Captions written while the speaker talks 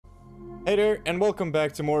Hey there, and welcome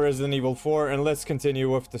back to more Resident Evil 4, and let's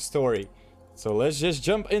continue with the story. So let's just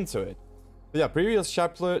jump into it. Yeah, previous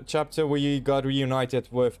chapter we got reunited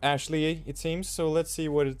with Ashley, it seems, so let's see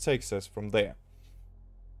what it takes us from there.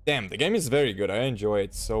 Damn, the game is very good, I enjoy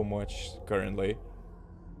it so much currently.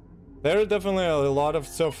 There are definitely a lot of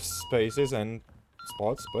tough spaces and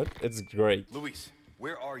spots, but it's great. Luis,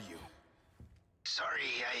 where are you?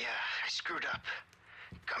 Sorry, I screwed up.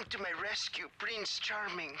 Come to my rescue, Prince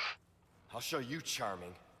Charming. I'll show you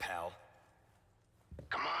charming, pal.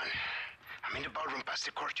 Come on. I'm in the ballroom past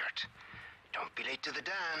the courtyard. Don't be late to the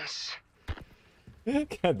dance.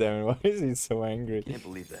 God damn it, why is he so angry? Can't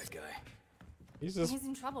believe that guy. He's just... He's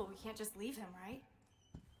in trouble. We can't just leave him, right?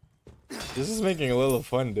 This is making a little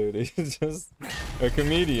fun, dude. He's just a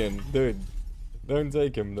comedian, dude. Don't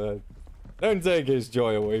take him that. Don't take his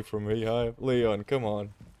joy away from me, huh? Leon, come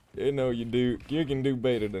on. You know you do. You can do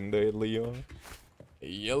better than that, Leon.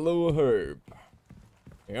 Yellow herb.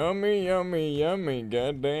 Yummy, yummy, yummy.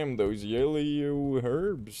 Goddamn, those yellow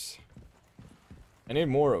herbs. I need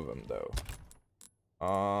more of them, though.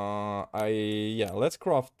 Yeah, let's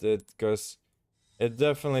craft it, because it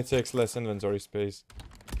definitely takes less inventory space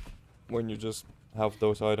when you just have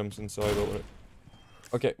those items inside already.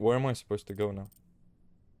 Okay, where am I supposed to go now?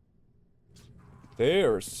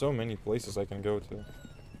 There are so many places I can go to.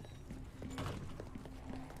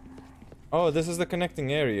 Oh, this is the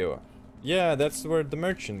connecting area. Yeah, that's where the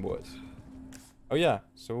merchant was. Oh yeah,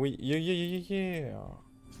 so we... Yeah.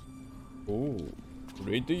 Ooh,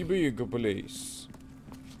 pretty big place.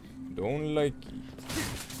 Don't like it.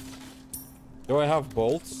 Do I have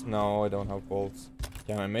bolts? No, I don't have bolts.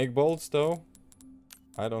 Can I make bolts though?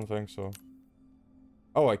 I don't think so.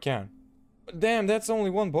 Oh, I can. Damn, that's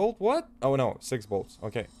only one bolt? What? Oh no, 6 bolts.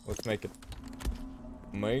 Okay, let's make it.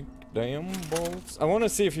 Make damn bolts. I want to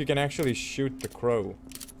see if you can actually shoot the crow.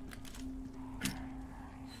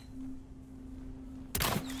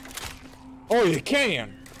 Oh, you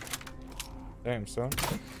can! Damn, son.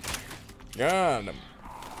 Got him.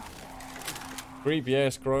 Creepy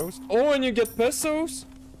ass crows. Oh, and you get pesos?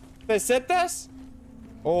 Pesetas?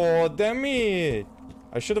 Oh, damn it.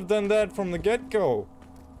 I should have done that from the get-go.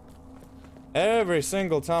 Every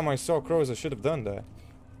single time I saw crows, I should have done that.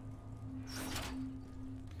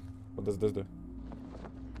 What does this do?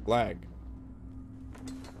 Flag.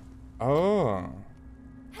 Oh.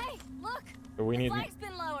 Hey, look! So we The need... flag's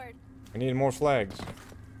been lowered. We need more flags.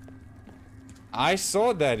 I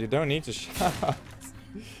saw that. You don't need to shout.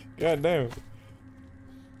 God damn.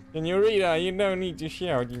 Senorita, you don't need to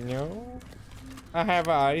shout, you know. I have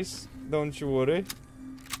eyes. Don't you worry.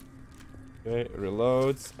 Okay,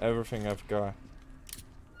 reloads. Everything I've got.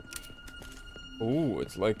 Ooh,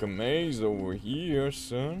 it's like a maze over here,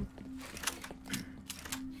 son.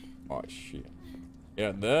 Oh, shit.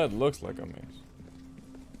 Yeah, that looks like a maze.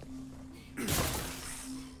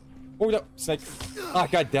 Oh, no. Snake. Ah,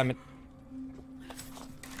 god damn it.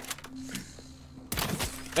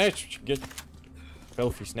 That's what you get.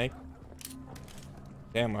 Filthy snake.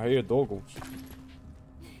 Damn, I hear doggos.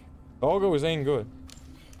 Doggos ain't good.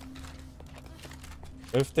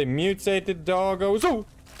 If they mutated doggos. Oh!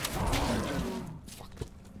 Fuck.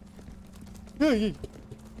 Hey.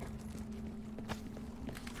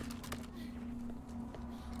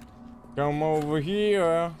 Come over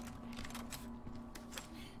here.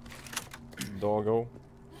 Doggo.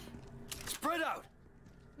 Spread out!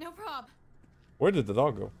 No prob. Where did the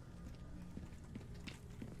dog go?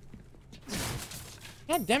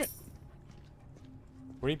 God damn it.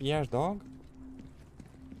 Creepy ass dog.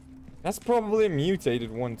 That's probably a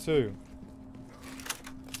mutated one too.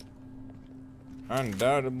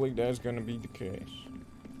 Undoubtedly that's gonna be the case.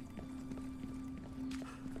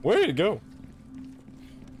 Where did it go?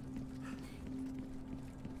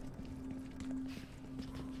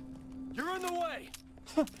 You're in the way!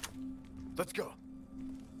 Let's go.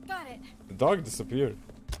 Got it. The dog disappeared.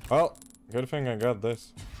 Well, good thing I got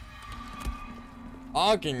this.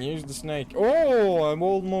 I can use the snake. Oh, I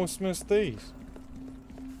almost missed these.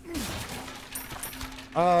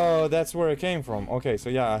 Oh, that's where it came from. Okay, so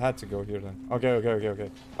yeah, I had to go here then.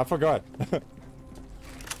 Okay. I forgot.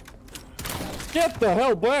 Get the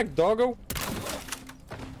hell back, doggo!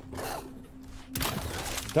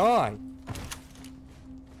 Die!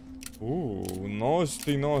 Ooh,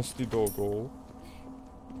 nasty doggo.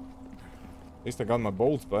 At least I got my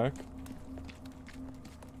bolts back.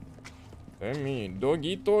 I mean,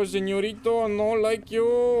 dogito, señorito, no like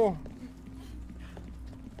you.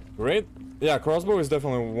 Great. Yeah, crossbow is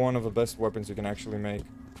definitely one of the best weapons you can actually make.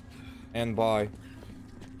 And buy.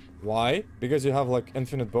 Why? Because you have like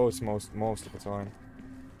infinite bows most of the time.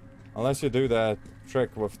 Unless you do that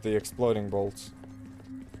trick with the exploding bolts.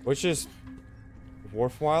 Which is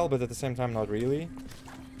worthwhile, but at the same time not really.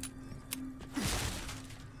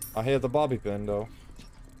 I hear the bobby pin though.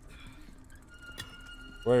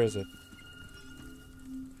 Where is it?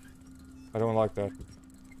 I don't like that.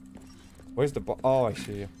 Where's the oh, I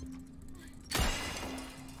see you.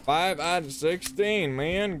 5 out of 16,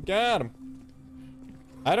 man. Got him.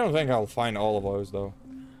 I don't think I'll find all of those though.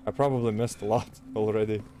 I probably missed a lot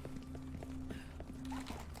already.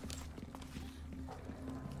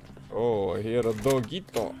 Oh, I hear a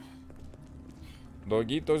dogito.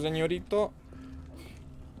 Dogito, señorito.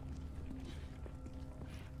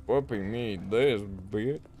 Puppy me this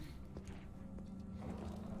bit.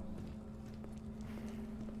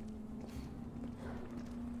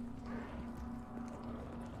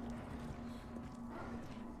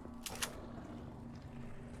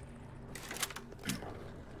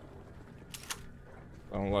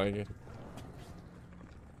 Don't like it.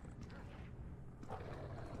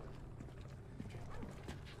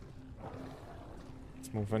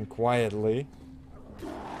 Let's move in quietly.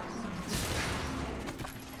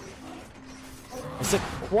 I said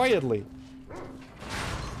quietly.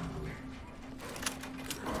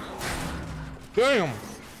 Damn!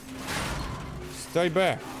 Stay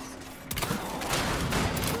back.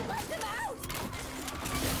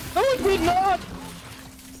 No, it did not!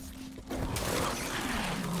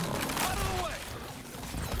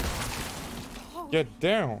 Get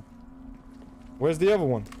down. Where's the other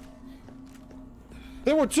one?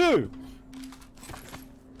 There were 2!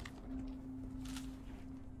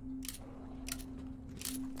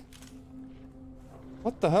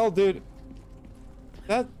 What the hell, dude?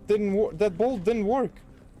 That didn't work. That bolt didn't work.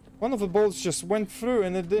 One of the bolts just went through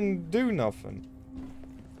and it didn't do nothing.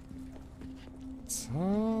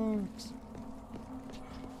 Sucks.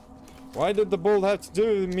 Why did the bolt have to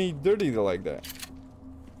do me dirty like that?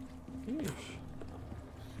 Yeesh.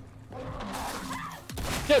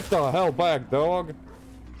 Get the hell back, dog.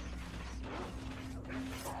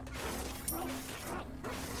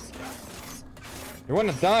 You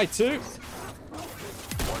wanna die too?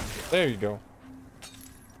 There you go.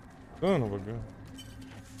 Son of a gun.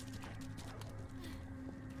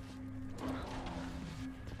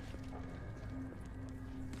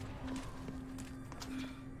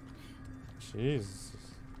 Jesus.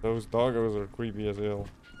 Those doggos are creepy as hell.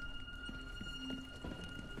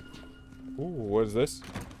 Ooh, what is this?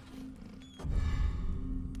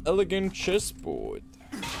 Elegant chessboard.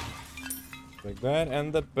 Like that,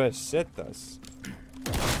 and the pesetas.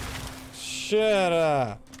 Shut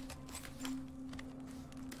up!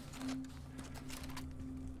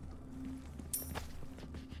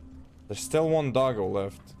 There's still one doggo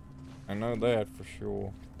left. I know that for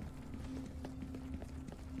sure.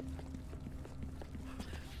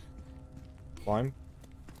 Climb.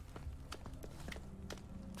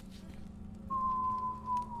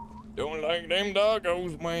 Don't like them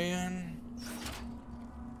doggos, man.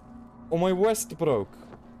 Oh, my vest broke.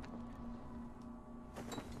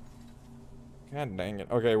 God dang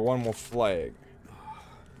it. Okay, one more flag.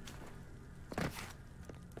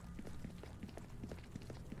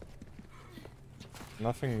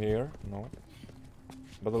 Nothing here, no.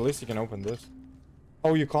 But at least you can open this.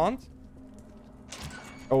 Oh, you can't?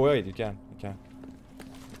 Oh wait, you can. You can.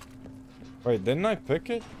 Wait, didn't I pick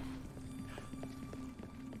it?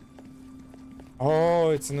 Oh,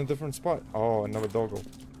 it's in a different spot. Oh, another doggo.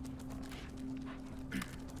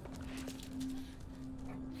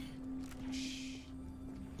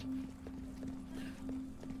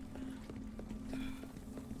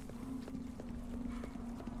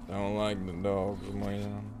 Don't like the dogs,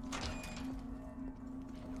 man.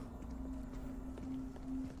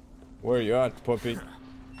 Where you at, puppy?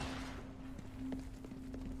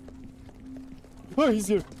 Oh, he's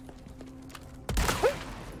here.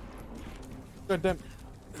 God damn.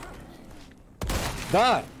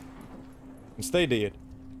 Die! And stay dead.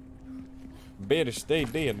 Better stay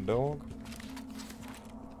dead, dog.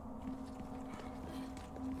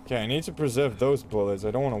 Okay, I need to preserve those bullets.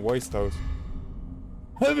 I don't want to waste those.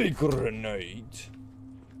 Heavy grenade.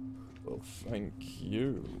 Well, thank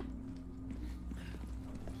you.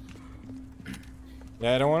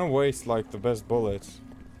 Yeah, I don't want to waste like the best bullets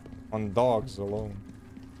on dogs alone.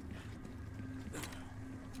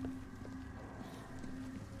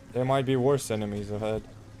 There might be worse enemies ahead.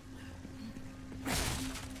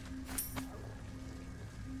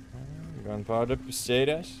 Gunpowder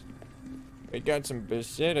pesetas. We got some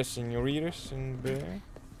pesetas, senoritas, in there.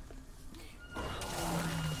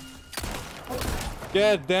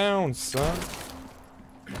 Get down, son.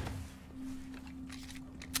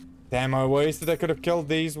 Damn, I wasted. I could have killed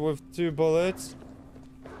these with 2 bullets.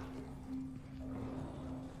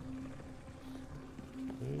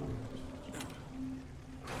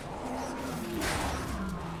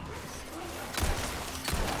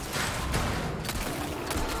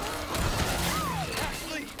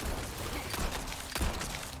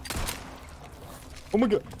 Oh my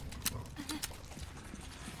god.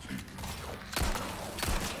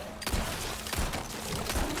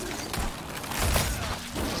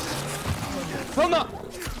 Oh no!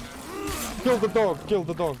 Kill the dog, kill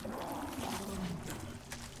the dog.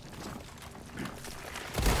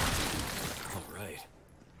 All right.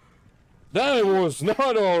 That was not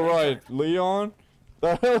alright, Leon.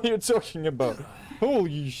 The hell are you talking about?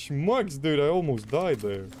 Holy schmucks, dude, I almost died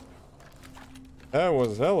there. That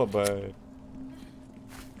was hella bad.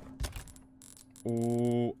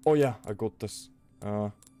 Ooh. Oh yeah, I got this.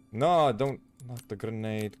 No, don't. Not the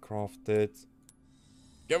grenade crafted.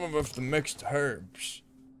 Give him with the mixed herbs.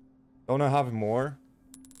 Don't I have more?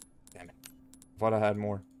 Damn it. Thought I had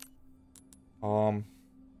more.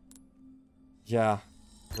 Yeah.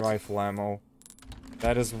 Rifle ammo.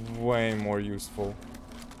 That is way more useful.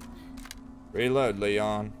 Reload,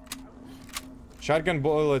 Leon. Shotgun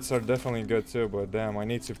bullets are definitely good too, but damn, I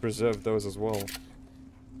need to preserve those as well.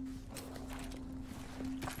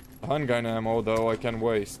 Handgun ammo, though, I can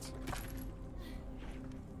waste.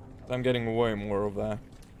 I'm getting way more of that.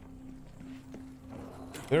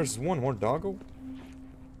 There's one more doggo.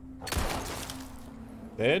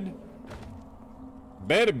 Dead?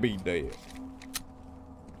 Better be dead.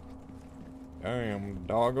 Damn,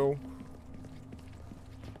 doggo.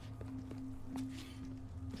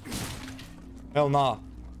 Hell nah.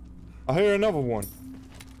 I hear another one.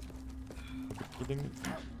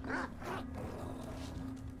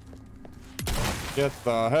 Get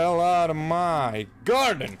the hell out of my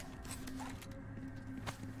garden!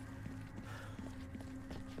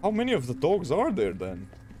 How many of the dogs are there then?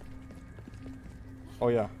 Oh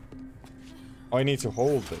yeah. I need to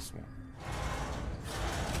hold this one.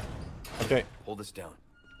 Okay. Hold this down.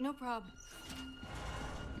 No problem.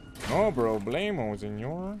 No problemo,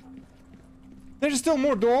 senor. There's still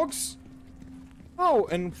more dogs? Oh,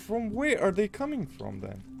 and from where are they coming from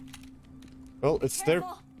then? Well, it's their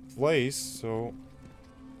place, so...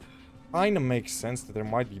 Kinda makes sense that there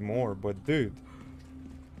might be more, but dude...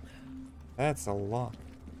 That's a lot.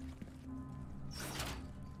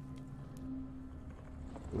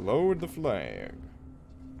 Lower the flag.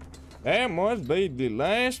 That must be the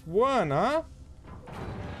last one, huh?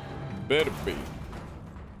 Better be.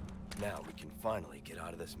 Now we can finally get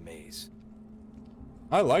out of this maze.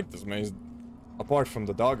 I like this maze. Apart from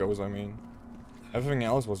the doggos, I mean. Everything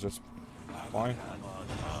else was just fine.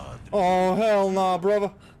 Oh, hell nah,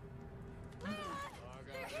 brother.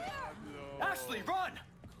 Ashley, run!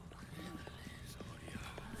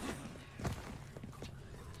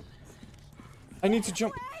 I need to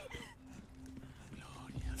jump.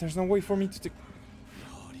 There's no way for me to do.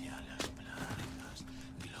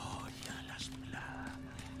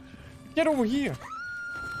 Get over here.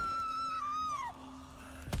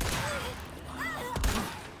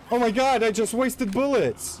 Oh my god, I just wasted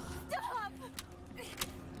bullets. Stop!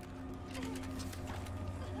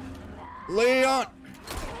 Leon!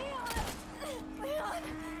 Leon!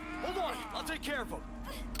 Hold on, I'll take care of him.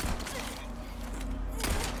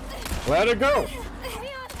 Let her go.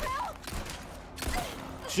 Leon, help!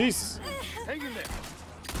 Jesus. Hang in there.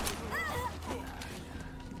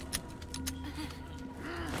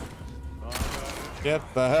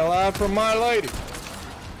 Get the hell out from my lady.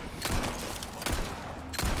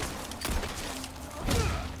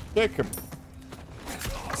 Kick him.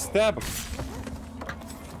 Stab him.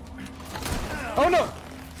 Oh no!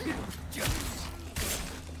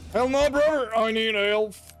 Hell no, brother! I need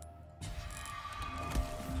help.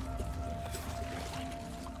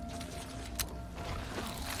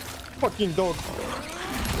 Fucking dog.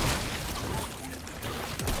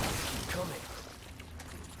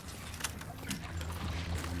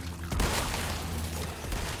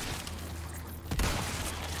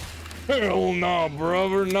 Hell no,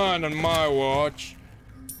 brother, not on my watch.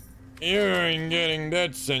 You ain't getting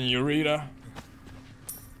that, senorita.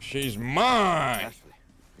 She's mine. Ashley,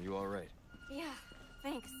 are you all right? Yeah,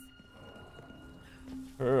 thanks.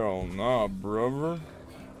 Hell no, brother.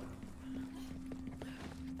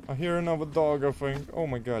 I hear another dog, I think. Oh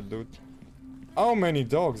my god, dude. How many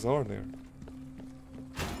dogs are there?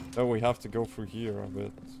 Oh, we have to go through here a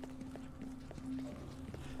bit.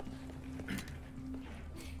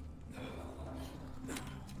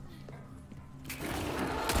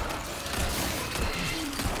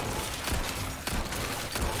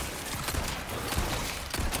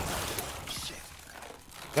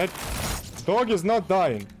 That dog is not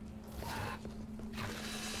dying.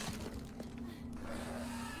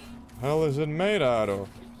 Hell is it made out of?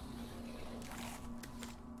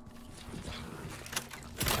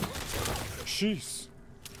 Jeez.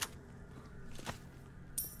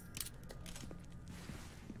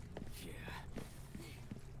 Yeah.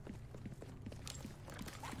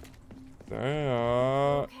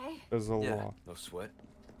 There Okay. is a Yeah, lot. no sweat.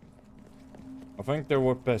 I think there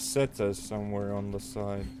were pesetas somewhere on the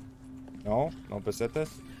side. No? No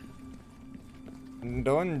pesetas?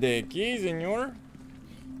 ¿Dónde aquí, señor?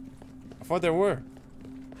 I thought there were.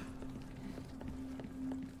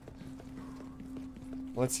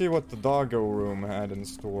 Let's see what the doggo room had in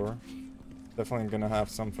store. Definitely gonna have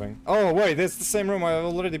something. Oh, wait, that's the same room I've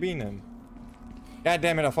already been in. God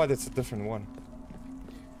damn it, I thought it's a different one.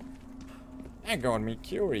 That got me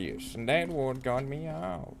curious, and that what got me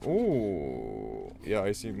out. Ooh. Yeah,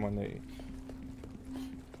 I see money.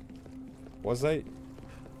 Was I...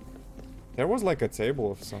 There was like a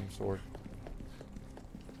table of some sort.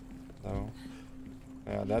 No.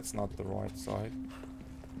 Yeah, that's not the right side.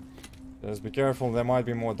 Just be careful, there might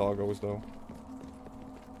be more doggos though.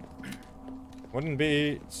 Wouldn't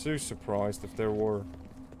be too surprised if there were.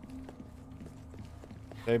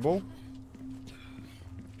 Table?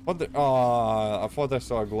 What the? I thought I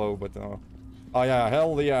saw a glow, but no. Oh yeah,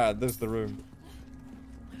 hell yeah, this is the room.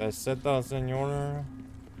 Peseta, senor.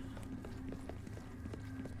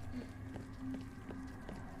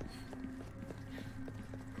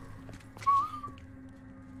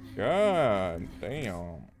 God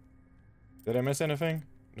damn. Did I miss anything?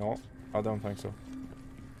 No, I don't think so.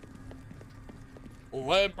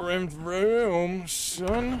 Labyrinth room,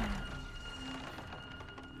 son.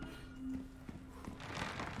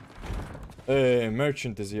 Hey,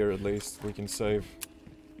 merchant is here at least. We can save.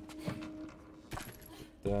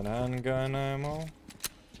 Then handgun ammo.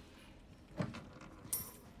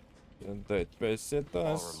 And that pesetas.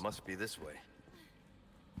 Ballroom must be this way.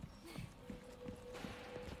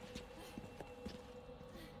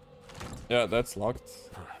 Yeah, that's locked.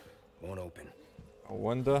 Won't open. I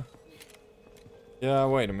wonder. Yeah,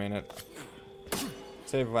 wait a minute.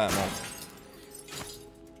 Save ammo.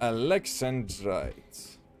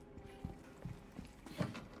 Alexandrite.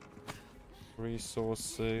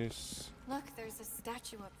 Resources. Look, there's a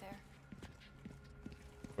statue up there.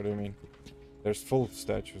 What do you mean? There's full of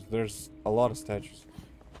statues. There's a lot of statues.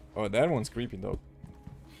 Oh, that one's creepy though.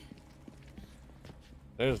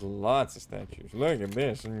 There's lots of statues. Look at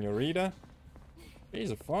this, senorita.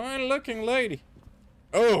 She's a fine looking lady.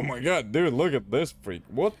 Oh my god, dude, look at this freak.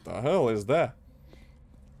 What the hell is that?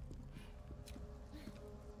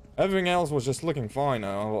 Everything else was just looking fine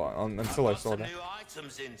until I saw that. New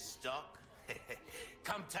items in stock.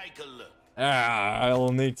 Come take a look. I'll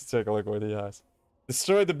need to take a look what he has.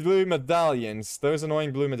 Destroy the blue medallions. Those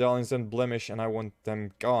annoying blue medallions and blemish, and I want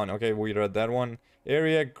them gone. Okay, we read that one.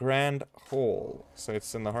 Area Grand Hall. So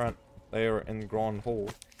it's in the front there in Grand Hall.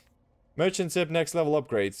 Merchant tip, next level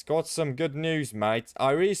upgrades. Got some good news, mate.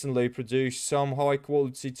 I recently produced some high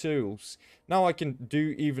quality tools. Now I can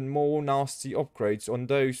do even more nasty upgrades on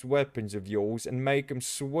those weapons of yours and make them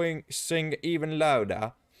sing even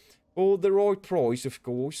louder. For the right price, of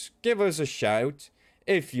course. Give us a shout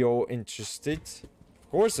if you're interested.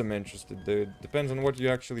 Of course I'm interested, dude. Depends on what you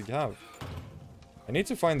actually have. I need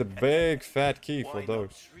to find the big fat key for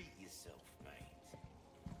those. Treat yourself,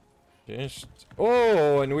 mate. Just...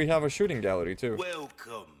 Oh, and we have a shooting gallery too.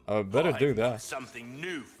 Welcome. I better do I've got that. Something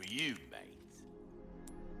new for you, mate.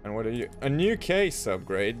 And what are you? A new case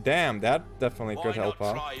upgrade. Damn, that definitely could help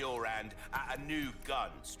Why not out. try your hand at a new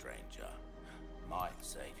gun, stranger? Might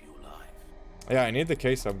save your life. Yeah, I need the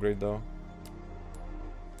case upgrade though.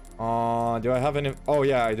 Do I have any? Oh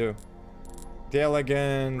yeah, I do. The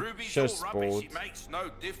elegant Ruby's all rubbish. chessboard. It makes no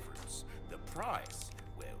difference. The price,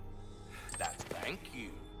 well, that's thank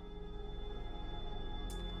you.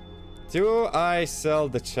 Do I sell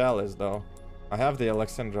the chalice though? I have the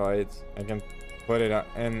Alexandrite. I can put it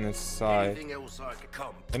in the side. Anything else I could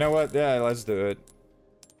come? You know what? Yeah, let's do it.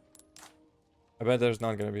 I bet there's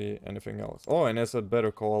not gonna be anything else. Oh, and it's a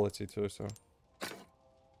better quality too, so.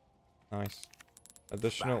 Nice.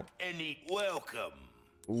 Additional. Any welcome.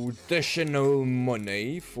 Additional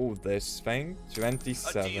money for this thing. A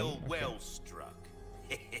 27. deal Okay. well struck.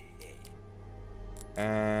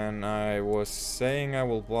 And I was saying I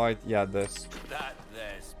will buy, yeah, this. That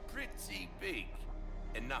there's pretty big.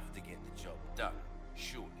 Enough to get the job done,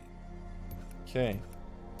 surely. Okay.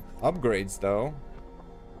 Upgrades though.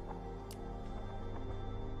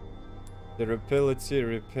 Durability,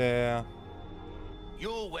 repair.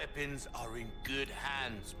 Your weapons are in good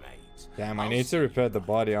hands, mate. Damn, I I'll need to see repair you the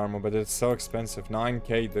body armor, but it's so expensive.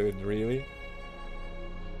 9k, dude, really?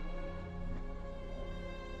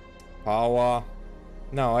 Power.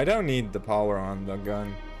 No, I don't need the power on the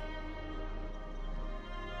gun.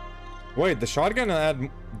 Wait, the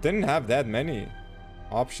shotgun didn't have that many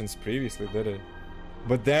options previously, did it?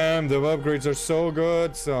 But damn, the upgrades are so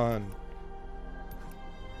good, son.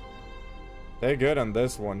 They're good on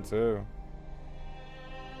this one too.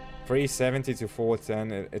 370 to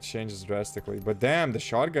 410, it changes drastically. But damn, the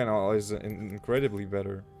shotgun is incredibly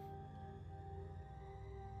better.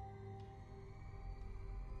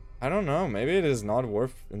 I don't know, maybe it is not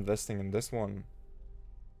worth investing in this one.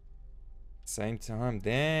 Same time,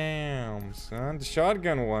 damn, son, the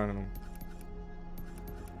shotgun one.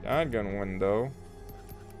 Shotgun one though.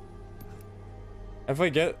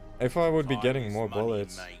 If I would be getting more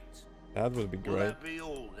bullets, that would be great. That be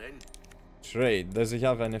all then? Trade. Does he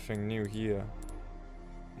have anything new here?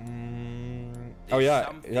 Oh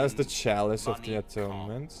yeah, it has the chalice of the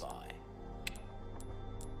atonement.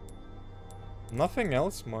 Nothing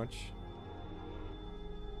else much.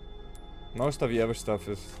 Most of the other stuff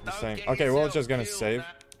is the same. Okay, we're just gonna save.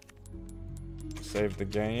 Save the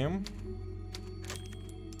game.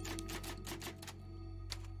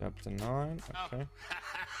 Chapter 9, okay.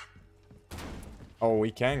 Oh, we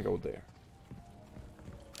can go there.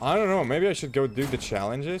 I don't know, maybe I should go do the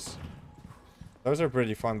challenges. Those are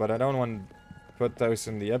pretty fun, but I don't want to put those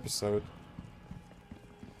in the episode.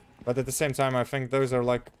 But at the same time, I think those are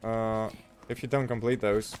like, if you don't complete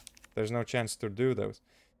those, there's no chance to do those.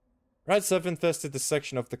 Rats have infested the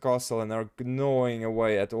section of the castle and are gnawing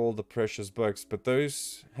away at all the precious books, but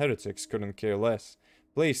those heretics couldn't care less.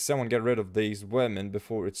 Please, someone get rid of these women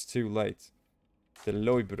before it's too late. The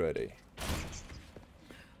library.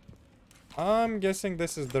 I'm guessing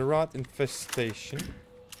this is the rat infestation.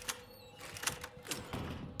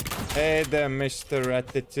 Hey there, Mr.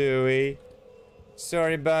 Ratatouille.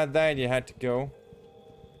 Sorry about that, you had to go.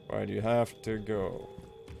 Why do you have to go?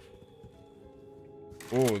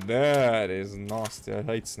 Oh, that is nasty. I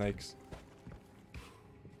hate snakes.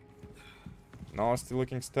 Nasty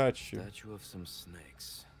looking statue. Statue of some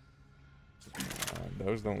snakes.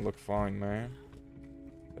 Those don't look fine, man.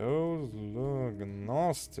 Those look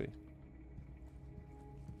nasty.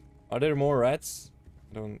 Are there more rats?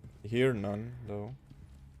 I don't hear none, though.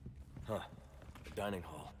 Huh. The dining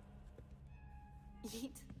hall.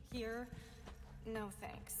 Eat here? No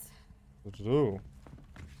thanks. Ooh.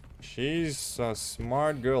 She's a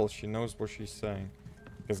smart girl. She knows what she's saying.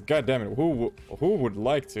 Because goddammit, who would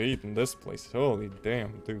like to eat in this place? Holy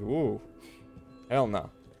damn, dude. Ooh. Hell no.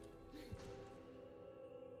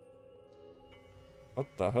 What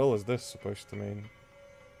the hell is this supposed to mean?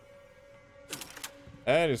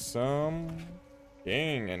 That is some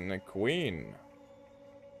king and a queen.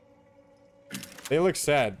 They look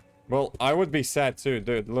sad. Well, I would be sad too,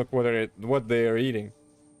 dude. Look what they are eating.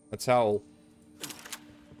 A towel.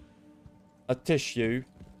 A tissue.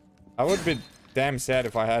 I would be damn sad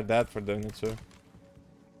if I had that for dinner too.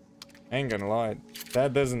 Ain't gonna lie.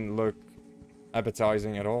 That doesn't look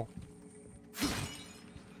appetizing at all.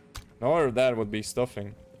 Nor that would be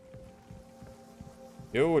stuffing.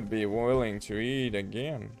 You would be willing to eat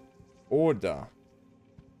again. Order.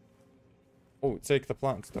 Oh, take the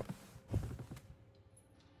plant stuff.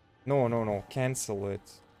 No, no, no. Cancel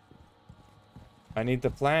it. I need the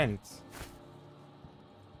plant.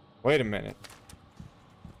 Wait a minute.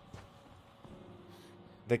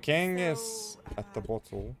 The king is at the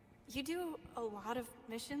bottle. You do a lot of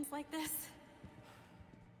missions like this?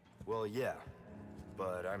 Well, yeah.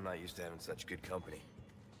 But I'm not used to having such good company.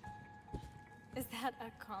 Is that a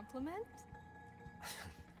compliment?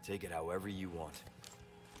 Take it however you want.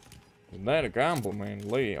 Is that a compliment,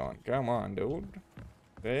 Leon? Come on, dude.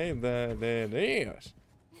 There it is.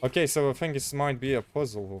 Okay, so I think this might be a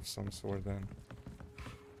puzzle of some sort then.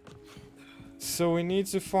 So we need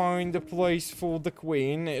to find a place for the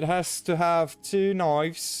queen. It has to have 2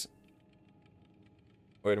 knives.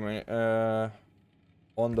 Wait a minute.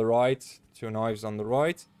 On the right. 2 knives on the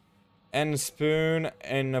right. And a spoon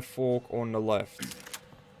and a fork on the left.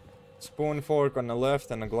 Spoon, fork on the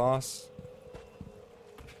left, and a glass.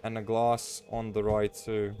 And a glass on the right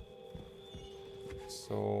too.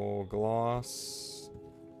 So glass.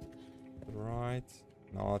 Right.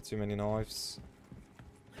 No, too many knives.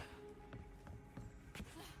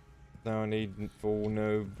 No need for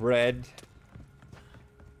no bread.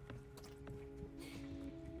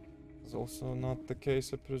 It's also not the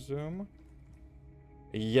case, I presume.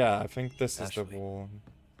 Yeah, I think this is the one.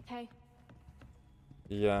 Hey.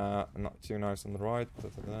 Yeah, not 2 knives on the right,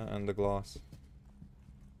 and the glass.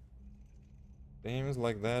 Seems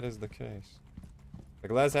like that is the case. The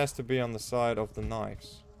glass has to be on the side of the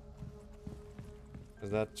knives. Is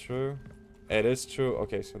that true? It is true.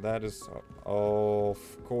 Okay, so that is, of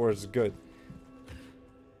course, good.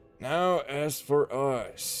 Now, as for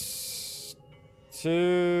us,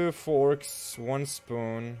 2 forks, 1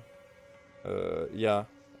 spoon. Yeah,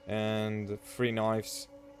 and 3 knives.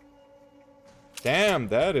 Damn,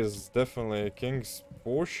 that is definitely a king's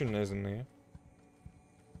portion, isn't it?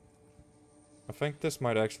 I think this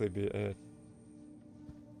might actually be it.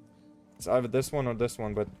 It's either this one or this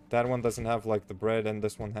one, but that one doesn't have like the bread and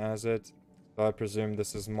this one has it. So I presume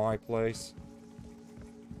this is my place.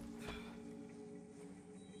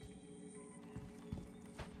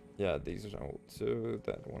 Yeah, these are all two.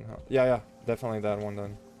 That one. Yeah, definitely that one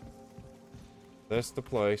then. That's the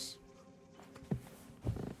place.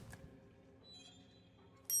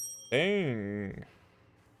 Dang.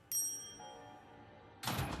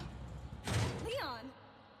 Leon!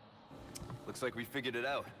 Looks like we figured it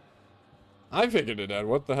out. I figured it out.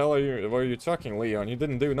 What the hell are you talking, Leon? You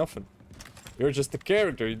didn't do nothing. You're just a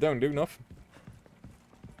character. You don't do nothing.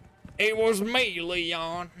 It was me,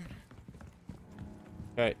 Leon.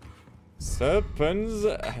 Okay. Serpent's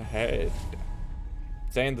head.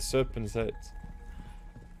 Saying the serpent's head.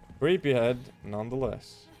 Creepy head,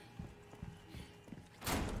 nonetheless.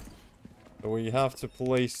 So we have to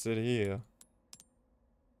place it here.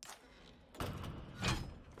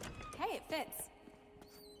 Hey, it fits.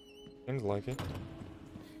 Seems like it.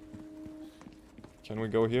 Can we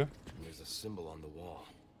go here? There's a symbol on the wall.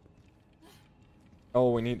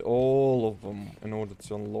 Oh, we need all of them in order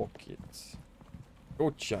to unlock it.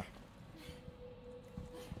 Gotcha.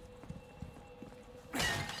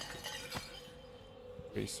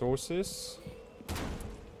 Resources.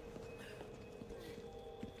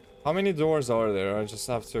 How many doors are there? I just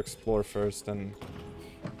have to explore first and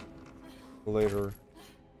later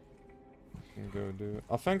go do.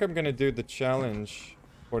 I think I'm gonna do the challenge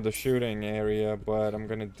for the shooting area, but I'm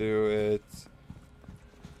gonna do it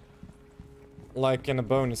like in a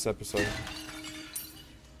bonus episode.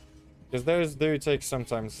 Because those do take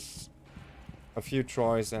sometimes a few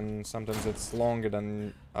tries and sometimes it's longer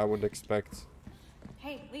than I would expect.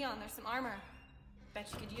 Hey, Leon, there's some armor. Bet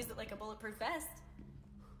you could use it like a bulletproof vest.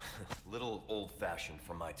 Little old-fashioned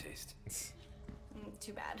for my taste.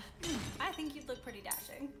 Too bad. I think you'd look pretty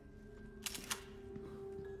dashing.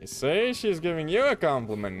 You see, she's giving you a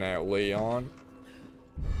compliment now, Leon.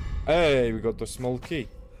 Hey, we got the small key.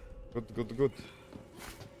 Good.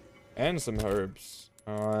 And some herbs.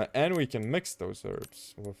 And we can mix those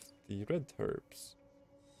herbs with the red herbs.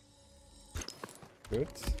 Good.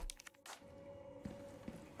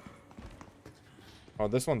 Oh,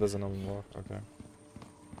 this one doesn't unlock. Okay.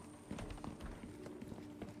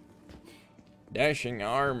 Dashing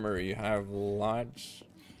armor, you have lots.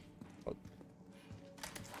 But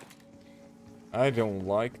I don't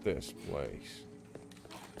like this place.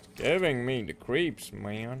 It's giving me the creeps,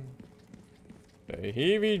 man. The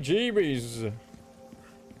heebie-jeebies.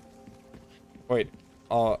 Wait.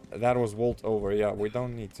 Oh, that was vault over. Yeah, we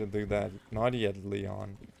don't need to do that. Not yet,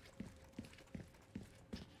 Leon.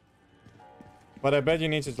 But I bet you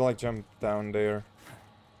need to, like, jump down there.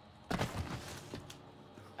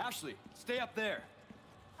 Ashley, stay up there.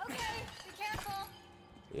 Okay, be careful.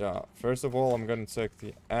 Yeah, first of all, I'm gonna take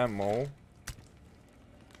the ammo.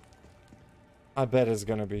 I bet it's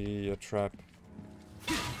gonna be a trap.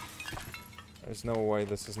 There's no way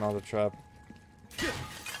this is not a trap.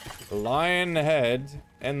 Lion head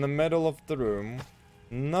in the middle of the room.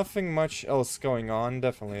 Nothing much else going on.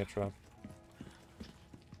 Definitely a trap.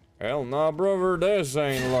 Hell nah, brother, this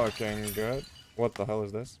ain't looking good. What the hell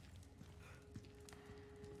is this?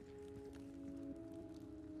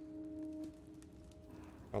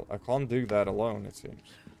 Well, I can't do that alone, it seems.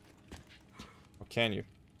 Or can you?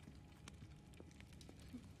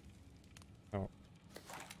 Oh.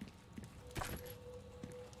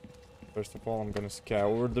 First of all, I'm gonna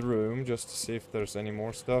scour the room just to see if there's any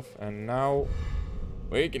more stuff. And now,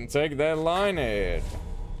 we can take that line head.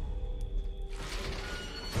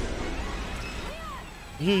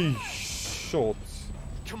 Yeesh, shot.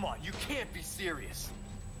 Come on, you can't be serious.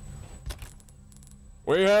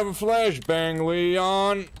 We have a flashbang,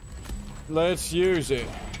 Leon. Let's use it.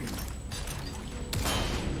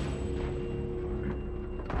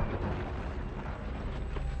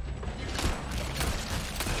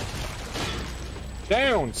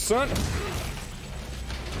 Down, son.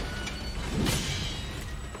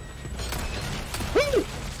 Woo!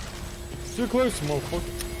 Too close,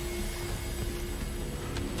 motherfucker.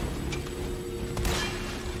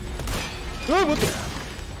 Oh,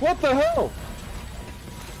 what the hell?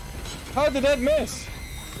 How did that miss?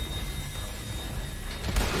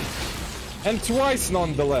 And twice,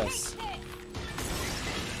 nonetheless.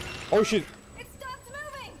 Oh shit. It stopped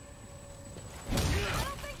moving. I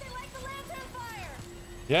don't think they like the lantern fire.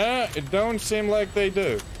 Yeah, it don't seem like they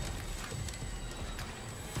do.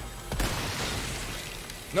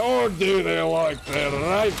 Nor do they like that,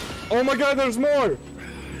 right? Oh my god, there's more!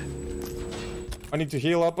 I need to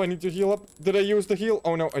heal up. I need to heal up. Did I use the heal?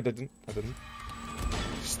 Oh no, I didn't. I didn't.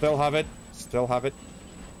 Still have it. Still have it.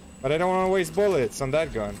 But I don't want to waste bullets on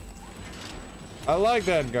that gun. I like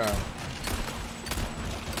that gun.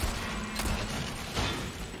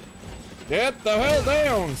 Get the hell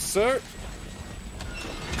down, sir.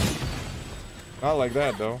 Not like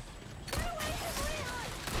that, though.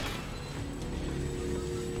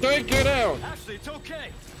 Take it out. Actually, it's okay.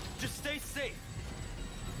 Just stay safe.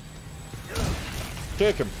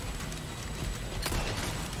 Kick him.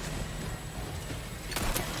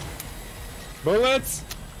 Bullets.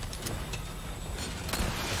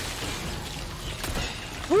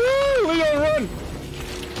 Woo! Leon, run!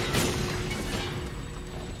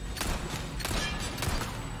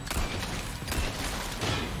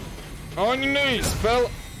 On your knees, fella.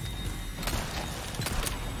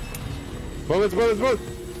 Bullets, bullets, bullets.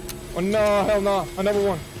 Oh no, hell no. Another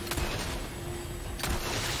one.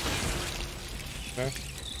 Okay.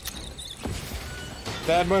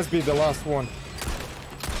 That must be the last one.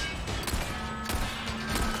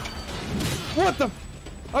 What the?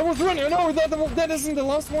 I was running. No, that isn't the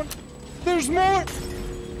last one. There's more.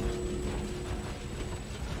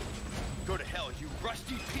 Go to hell, you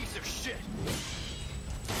rusty piece of shit.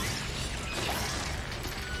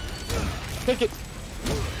 Take it.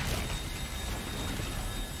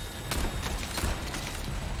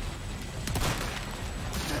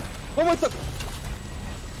 Oh, what the?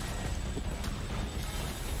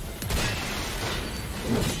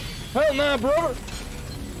 Hell nah, brother.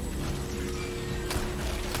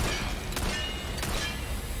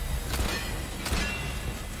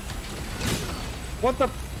 What the?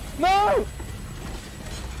 No!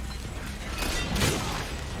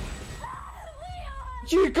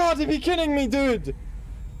 You gotta be kidding me, dude!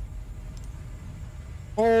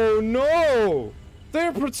 Oh no!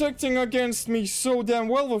 They're protecting against me so damn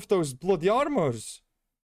well with those bloody armors.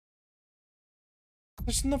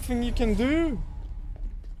 There's nothing you can do.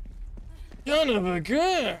 Son of a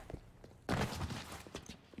gun!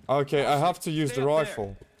 Okay, I have to use the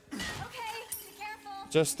rifle.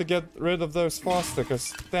 Just to get rid of those faster,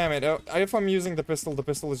 because damn it, if I'm using the pistol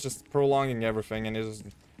is just prolonging everything and is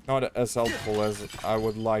not as helpful as I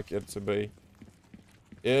would like it to be.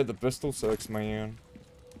 Yeah, the pistol sucks, man.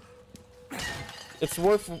 It's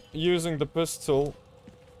worth using the pistol.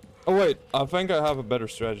 Oh wait, I think I have a better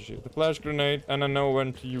strategy. The flash grenade, and I know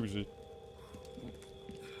when to use it.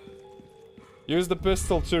 Use the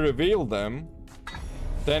pistol to reveal them,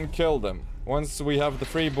 then kill them. Once we have the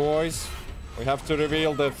 3 boys, we have to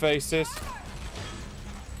reveal their faces.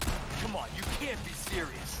 Come on, you can't be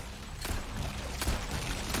serious.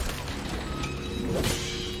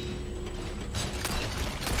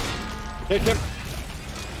 Kick him.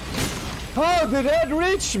 How did that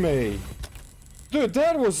reach me? Dude,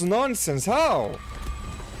 that was nonsense. How?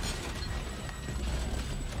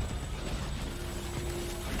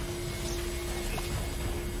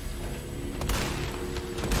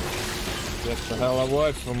 Get the hell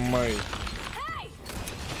away from me.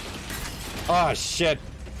 Ah, shit.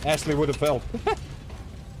 Ashley would have helped.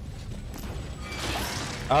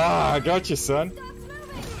 Ah, I got you, son.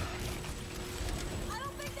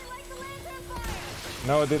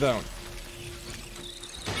 No, they don't.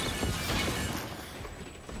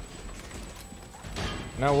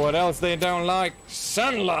 Now, what else they don't like?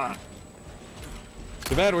 Sunlight.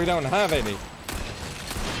 Too bad we don't have any.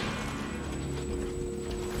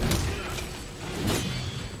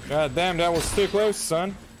 God damn, that was too close,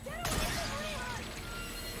 son.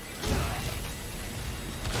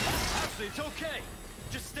 Actually, it's okay.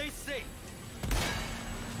 Just stay safe.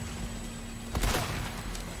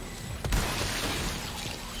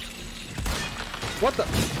 What the?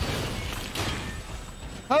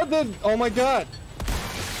 How did? Oh my god!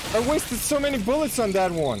 I wasted so many bullets on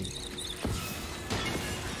that one.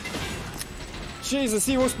 Jesus,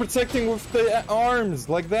 he was protecting with the arms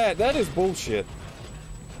like that. That is bullshit.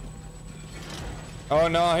 Oh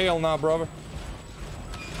no, hell no, brother.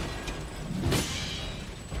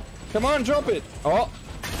 Come on, drop it. Oh,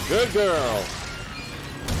 good girl.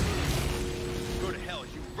 Go to hell,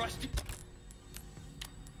 you rusty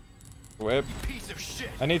Whip. piece of shit.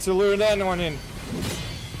 I need to lure that one in.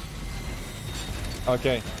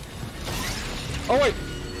 Okay. Oh wait.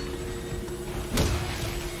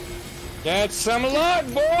 Get some luck,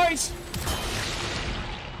 boys.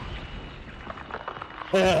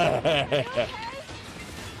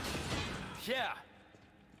 Yeah.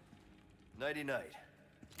 Nighty night.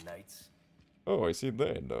 Nights. Oh, I see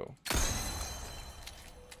that though.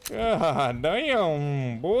 God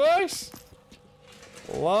damn, boys.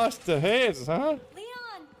 Lost the heads, huh?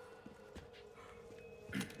 Leon!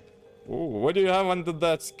 Ooh, what do you have under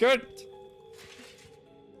that skirt?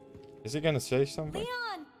 Is he gonna say something?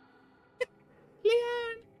 Leon!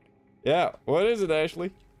 Leon! Yeah, what is it,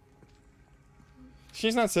 Ashley?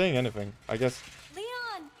 She's not saying anything, I guess.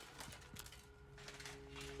 Leon!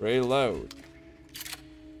 Reload.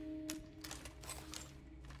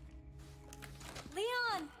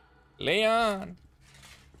 Leon! Leon!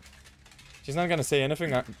 She's not gonna say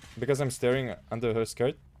anything because I'm staring under her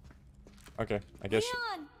skirt. Okay, I guess.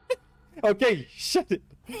 Leon! Okay, shut it.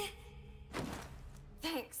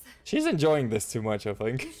 Thanks. She's enjoying this too much, I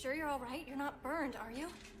think. You sure you're alright? You're not burned, are you?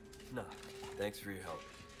 No, thanks for your help.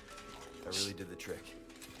 I really did the trick.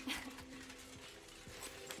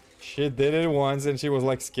 She did it once and she was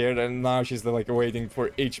like scared, and now she's like waiting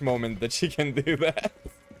for each moment that she can do that.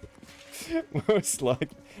 Most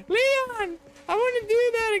like, Leon! I want to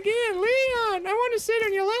do that again! Leon! I want to sit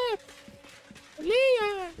on your lap!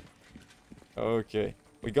 Leon! Okay.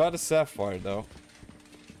 We got a sapphire though.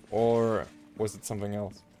 Or was it something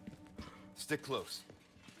else? Stick close.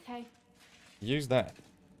 Okay. Use that.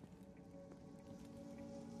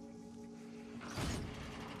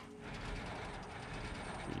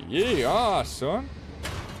 Yeah, son.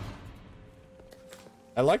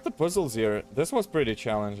 I like the puzzles here. This was pretty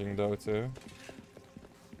challenging though too.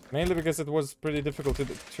 Mainly because it was pretty difficult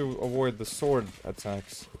to avoid the sword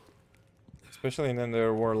attacks. Especially when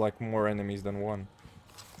there were like more enemies than one.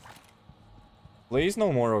 Please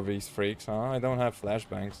no more of these freaks, huh? I don't have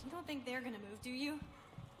flashbangs. You don't think they're gonna move, do you?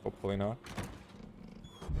 Hopefully not.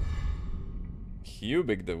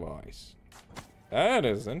 Cubic device. That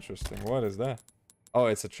is interesting. What is that? Oh,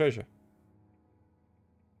 it's a treasure.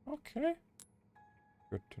 Okay.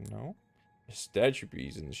 Good to know. A statue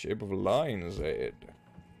piece in the shape of a lion's head.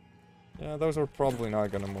 Yeah, those are probably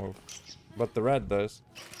not gonna move. But the red does.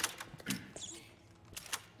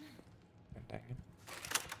 Dang it.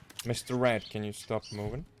 Mr. Red, can you stop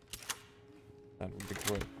moving? That would be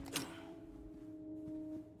great.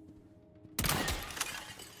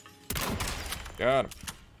 Got him.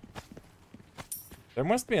 There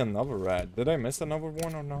must be another rat. Did I miss another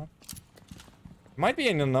one or not? Might be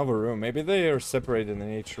in another room. Maybe they are separated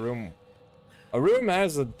in each room. A room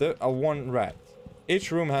has a one rat.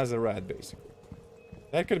 Each room has a rat, basically.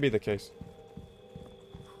 That could be the case.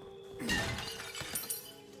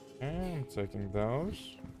 Okay, I'm taking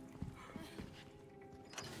those.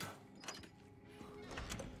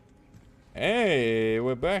 Hey,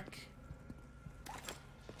 we're back.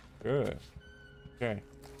 Good. Okay.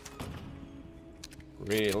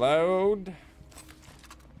 Reload.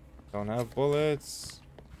 Don't have bullets.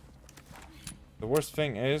 The worst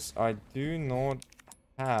thing is I do not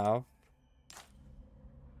have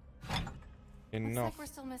Looks enough. like we're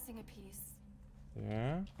still missing a piece.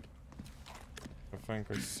 Yeah. I think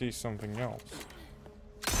I see something else.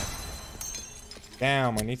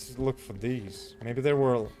 Damn, I need to look for these. Maybe there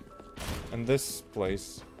were in this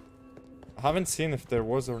place. I haven't seen if there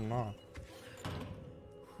was or not.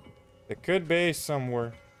 There could be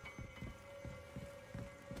somewhere.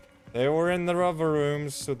 They were in the other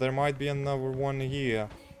rooms, so there might be another one here.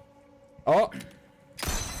 Oh!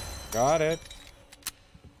 Got it.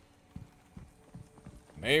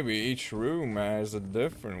 Maybe each room has a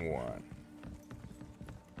different one.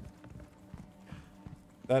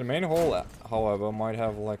 That main hall, however, might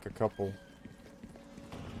have like a couple.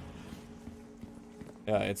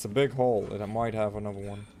 Yeah, it's a big hole. It might have another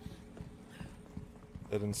one.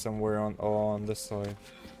 Hidden somewhere on this side.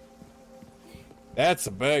 That's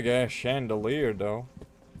a big ass chandelier, though.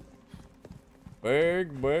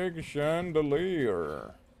 Big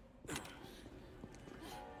chandelier.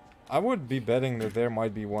 I would be betting that there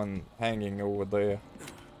might be one hanging over there.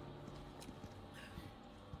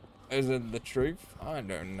 Is it the truth? I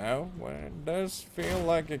don't know. Well, it does feel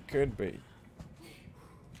like it could be.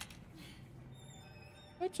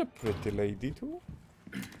 That's a pretty lady, too.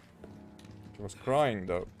 She was crying,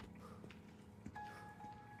 though.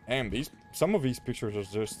 Damn, some of these pictures are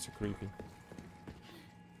just too creepy.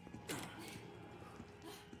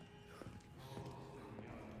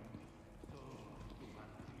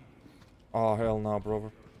 Oh, hell no,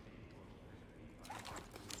 brother.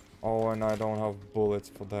 Oh, and I don't have bullets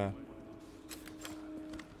for that.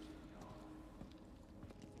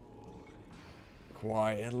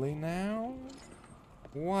 Quietly now.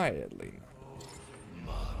 Quietly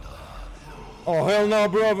now. Oh, hell no,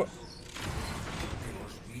 brother.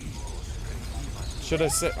 Should I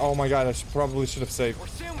say? Oh my god, probably should have saved. We're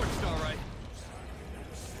sandwiched, all right.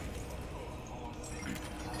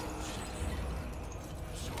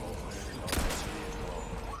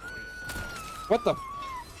 What the?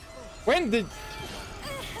 When did?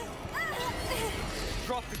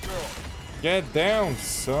 Drop the girl. Get down,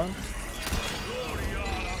 son.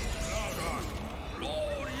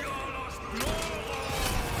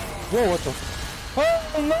 Whoa, what the?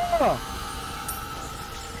 Oh no!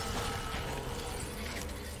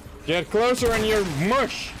 Get closer and you're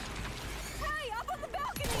mush. Hey, up on the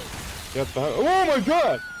balcony! Get the hell. Oh my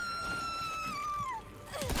god!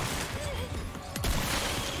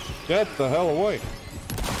 Get the hell away.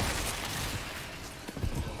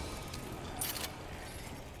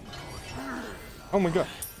 Oh my god.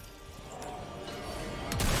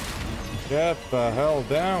 Get the hell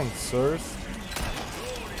down, sirs.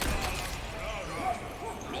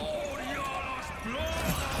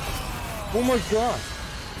 Oh my god.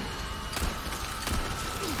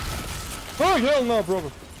 Oh hell no,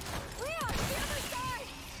 brother. Leon, the other side!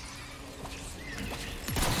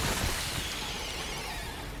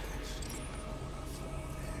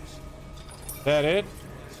 That it?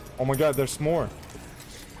 Oh my god, there's more.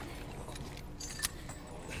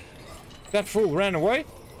 That fool ran away?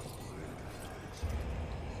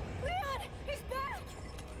 Leon, he's back!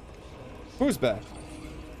 Who's back?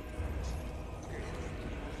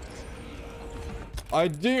 I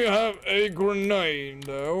do have a grenade,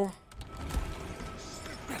 though.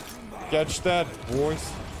 Catch that, boys.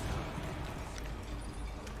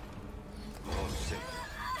 What's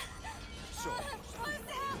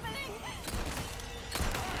happening?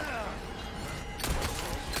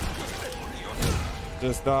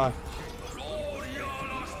 Just die.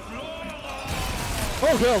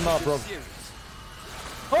 Oh hell no, bro.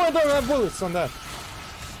 Oh, I don't have bullets on that.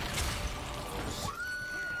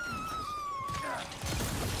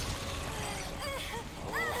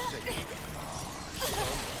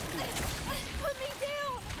 Put me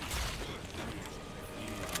down!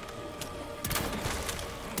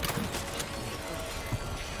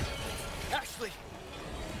 Ashley!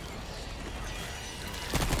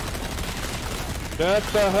 Get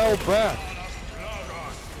the hell back.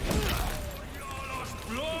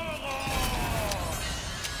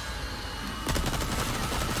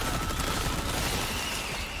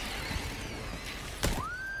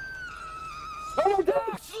 Oh my god!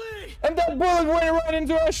 Ashley! And that bullet went right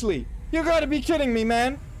into Ashley! You gotta be kidding me,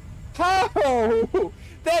 man! How?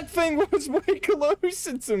 That thing was way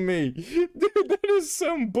closer to me! Dude, that is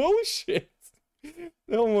some bullshit!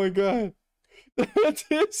 Oh my god. That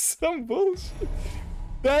is some bullshit!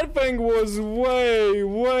 That thing was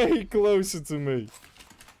way closer to me!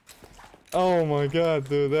 Oh my god,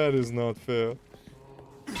 dude, that is not fair.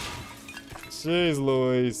 Jeez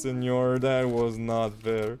Louise, senor, that was not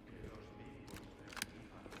fair.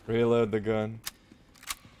 Reload the gun.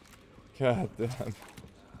 God damn.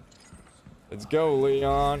 Let's go,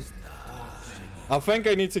 Leon. I think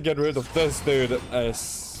I need to get rid of this dude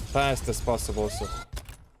as fast as possible, so.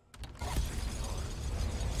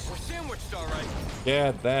 We're sandwiched, alright.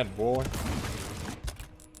 Get that, boy.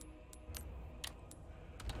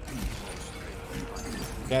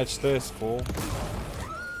 Catch this, fool.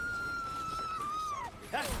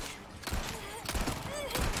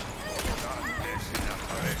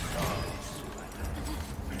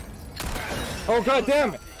 Oh god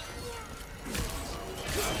damn it!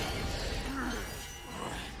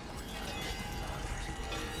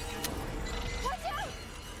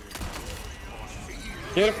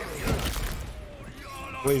 Get him!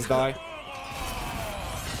 Please die.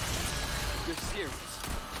 You're serious.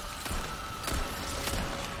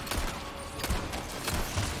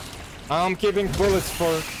 I'm keeping bullets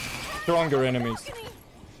for stronger enemies.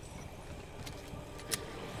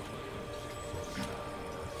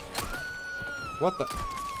 What the?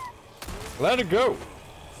 Let it go!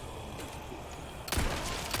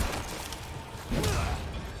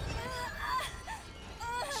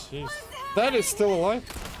 Jeez. That is still alive?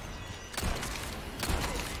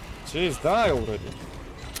 Jeez, die already.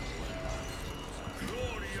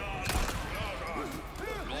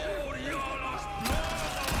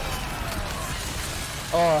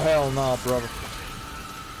 Oh, hell no, brother.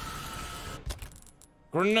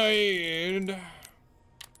 Grenade!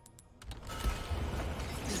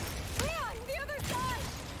 Leon, the other side!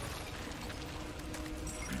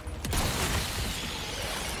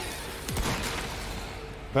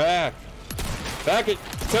 Back! Back it!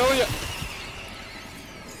 Tell ya!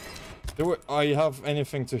 Do I have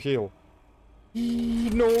anything to heal?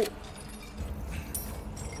 No!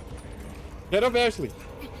 Get up, Ashley!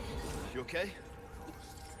 You okay?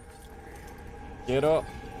 Get up!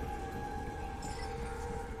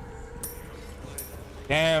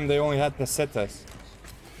 Damn, they only had pesetas.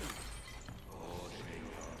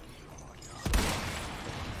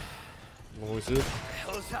 What was it? What the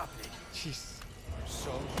hell is happening? Jeez.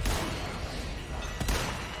 So...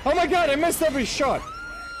 Oh my god, I missed every shot.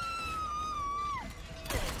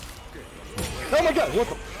 Oh my god, what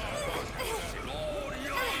the?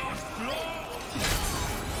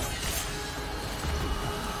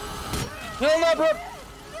 Hell no, bro.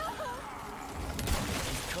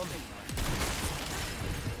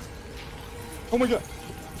 Oh my god.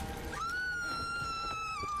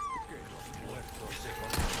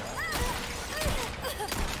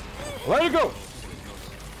 Let it go.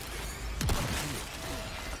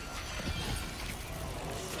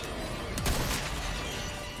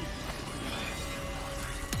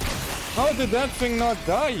 How did that thing not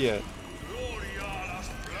die yet?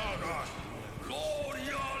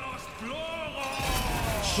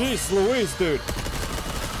 Jeez Louise, dude.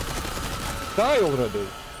 Die already.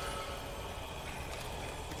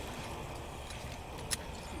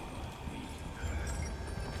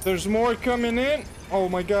 There's more coming in. Oh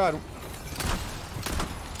my god.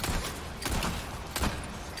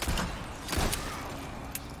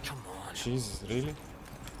 Come on. Jesus, really?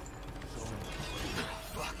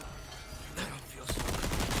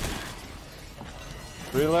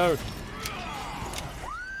 Reload.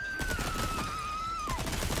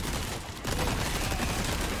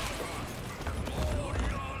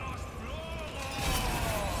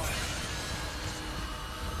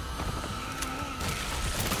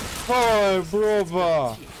 Oh,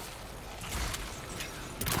 brother.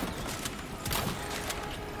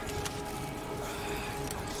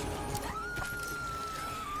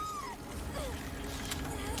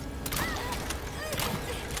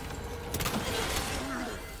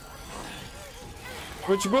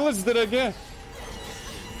 Which bullets did I get?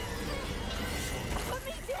 Put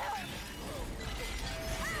me down.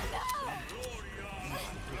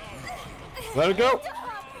 Let it go.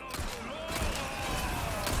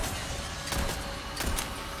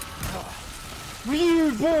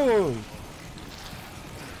 You boy.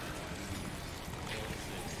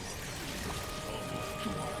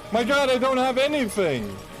 My god, I don't have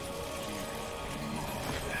anything.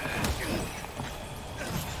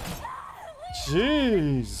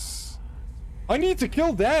 Jeez. I need to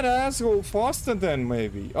kill that asshole faster then,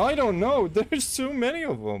 maybe. I don't know. There's too many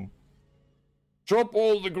of them. Drop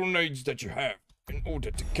all the grenades that you have in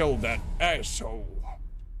order to kill that asshole.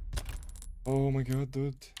 Oh my god,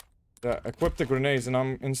 dude. Yeah, equip the grenades and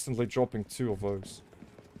I'm instantly dropping 2 of those.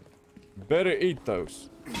 Better eat those.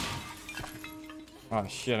 Ah,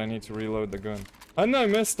 shit, I need to reload the gun. And I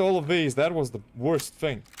missed all of these. That was the worst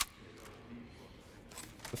thing.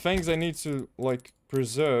 The things I need to, like,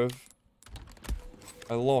 preserve,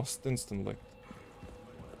 I lost instantly.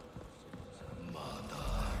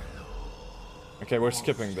 Okay, we're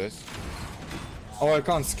skipping this. Oh, I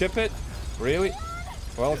can't skip it? Really?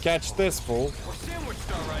 Well, catch this, fool. We're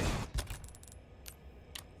sandwiched, all right.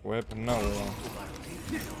 Weapon, no one.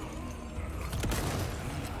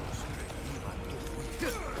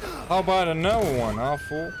 How about another one, huh,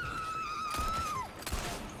 fool?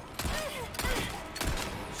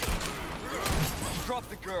 Drop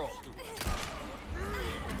the girl.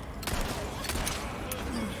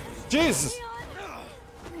 Jesus!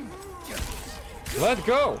 Let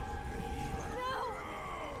go!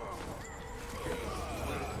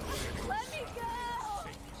 Let me go.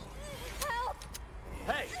 Help.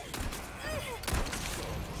 Hey,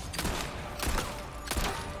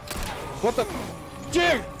 What the?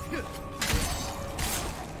 Jim!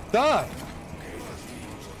 Die!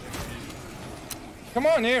 Come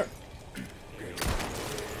on here!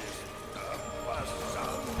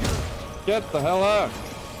 Get the hell out!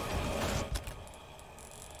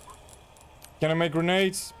 Can I make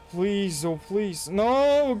grenades? Please, oh please.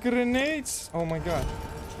 No, grenades! Oh my god.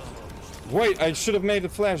 Wait, I should have made a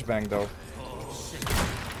flashbang though.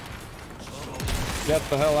 Get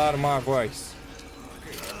the hell out of my face.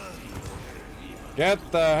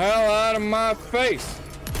 Get the hell out of my face!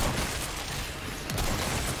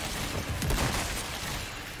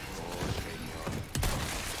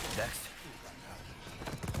 Next.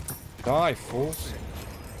 Die, fools.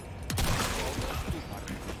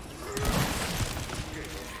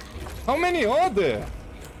 How many are there?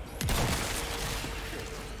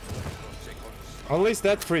 At least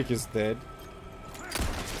that freak is dead.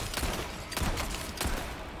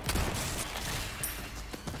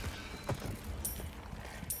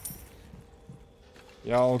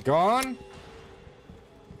 Y'all gone?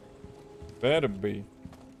 Better be.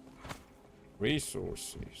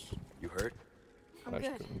 Resources. You hurt? I'm That's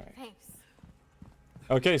good. good, mate. Thanks.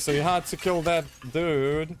 Okay, so you had to kill that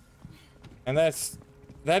dude. And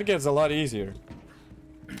that gets a lot easier.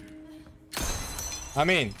 I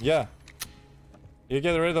mean, yeah. You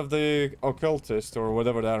get rid of the occultist or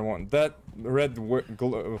whatever that one. That red robe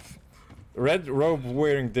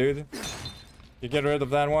wearing dude. You get rid of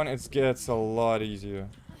that one, it gets a lot easier.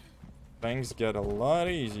 Things get a lot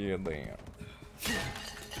easier then.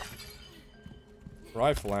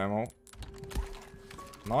 Rifle ammo.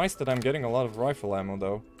 Nice that I'm getting a lot of rifle ammo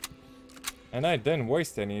though. And I didn't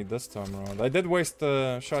waste any this time around. I did waste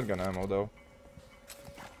shotgun ammo though.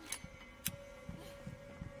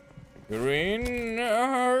 Green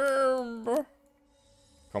herb.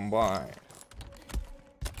 Combine.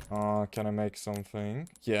 Can I make something?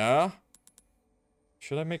 Yeah.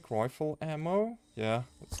 Should I make rifle ammo? Yeah,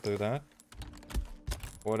 let's do that.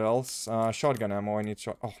 What else? Shotgun ammo. I need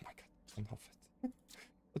shot. Oh my god, I don't have it.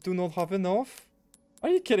 I do not have enough. Are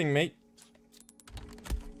you kidding me?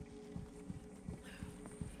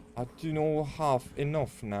 I do not have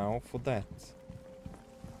enough now for that.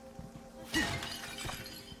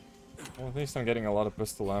 Well, at least I'm getting a lot of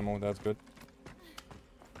pistol ammo. That's good.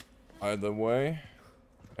 Either way,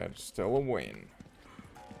 it's still a win.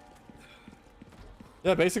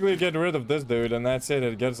 Yeah, basically get rid of this dude and that's it.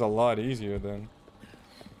 It gets a lot easier then.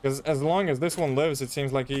 Because as long as this one lives, it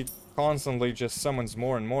seems like he constantly just summons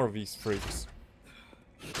more and more of these freaks.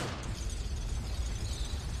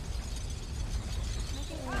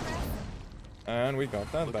 And we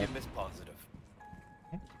got that back. Miss Positive.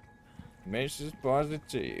 Mrs.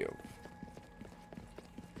 Positive.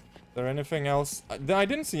 Is there anything else? I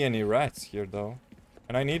didn't see any rats here though.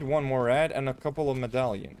 And I need one more rat and a couple of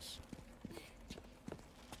medallions.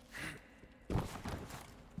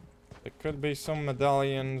 There could be some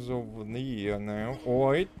medallions over there now. Oh,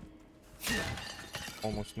 wait.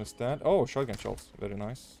 Almost missed that. Oh, shotgun shells. Very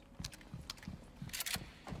nice.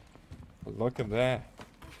 Look at that.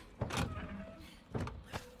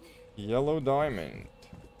 Yellow diamond.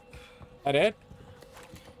 That it?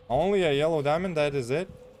 Only a yellow diamond, that is it?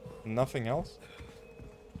 Nothing else?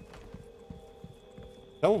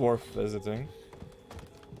 Still worth visiting.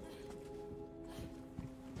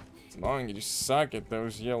 As long as you suck at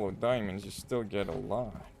those yellow diamonds, you still get a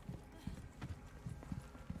lot.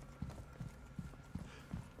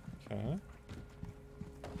 Okay.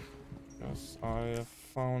 Because I have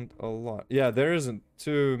found a lot. Yeah, there isn't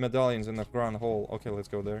 2 medallions in the ground hole. Okay, let's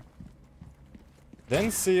go there.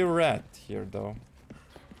 Didn't see a rat here though.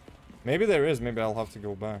 Maybe there is, maybe I'll have to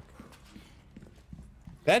go back.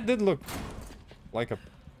 That did look like a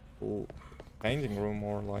painting room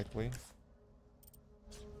more likely.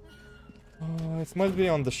 Oh, it must be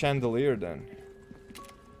on the chandelier then.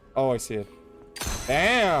 Oh, I see it.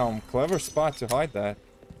 Damn! Clever spot to hide that.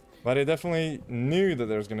 But I definitely knew that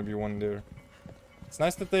there's gonna be one there. It's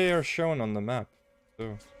nice that they are shown on the map,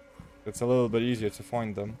 too. It's a little bit easier to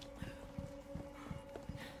find them.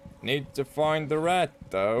 Need to find the rat,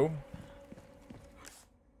 though.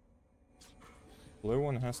 Blue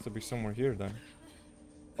one has to be somewhere here, then.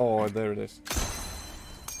 Oh, there it is.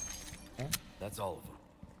 Huh? That's all of them.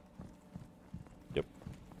 Yep.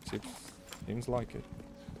 Seems like it.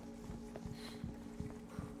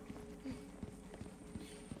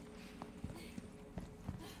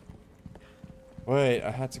 Wait,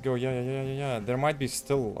 I had to go. Yeah. There might be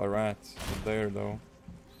still a rat there, though.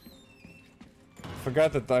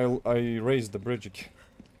 Forgot that I raised the bridge again.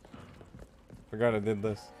 Forgot I did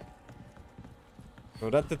this. So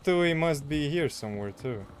Ratatouille must be here somewhere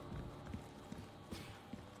too.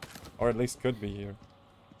 Or at least could be here.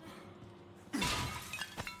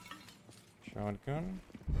 Shotgun.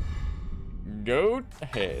 Go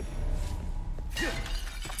ahead.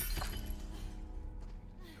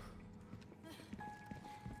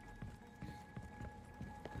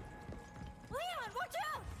 Leon, watch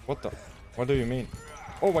out! What the? What do you mean?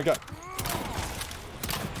 Oh my god.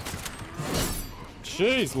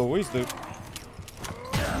 Jeez Louise, dude.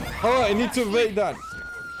 Oh, I need to evade that.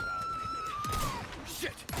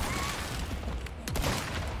 Shit!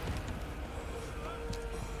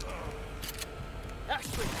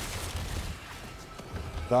 Ashley!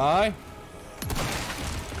 Die.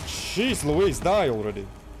 Jeez Louise, die already.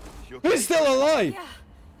 He's still alive! Yeah.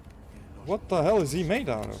 What the hell is he made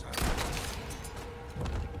out of?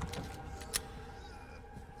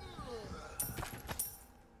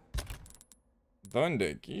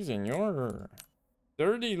 Donde, senor.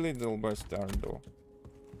 Dirty little bastardo.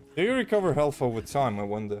 Do you recover health over time, I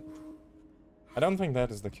wonder? I don't think that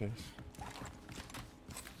is the case.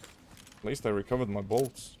 At least I recovered my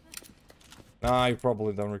bolts. Nah, you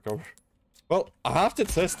probably don't recover. Well, I have to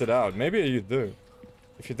test it out. Maybe you do.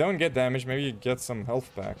 If you don't get damage, maybe you get some health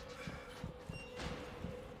back.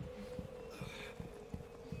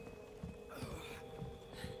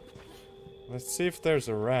 Let's see if there's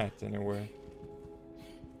a rat anywhere.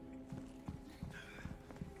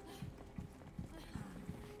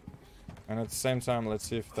 And at the same time, let's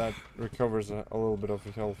see if that recovers a little bit of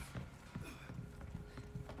health.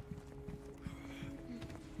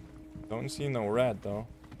 Don't see no rat though.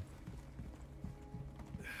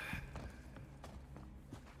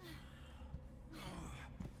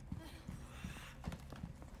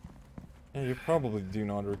 Yeah, you probably do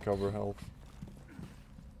not recover health.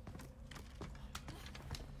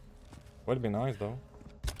 Would be nice though.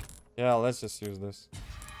 Yeah, let's just use this.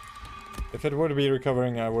 If it would be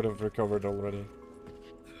recovering, I would have recovered already.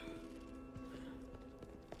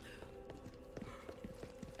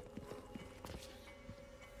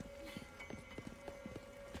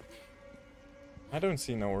 I don't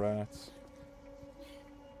see no rats.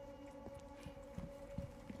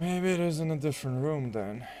 Maybe it is in a different room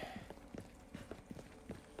then.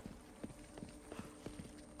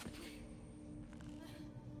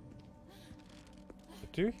 I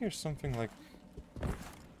do hear something like...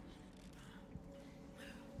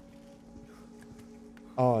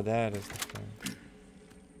 Oh, that is the thing.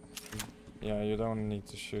 Yeah, you don't need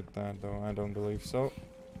to shoot that though, I don't believe so.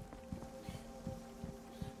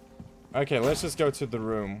 Okay, let's just go to the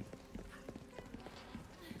room.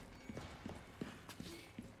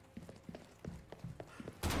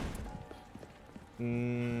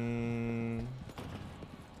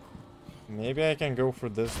 Maybe I can go for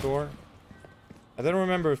this door. I don't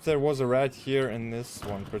remember if there was a rat here in this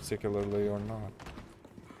one particularly or not.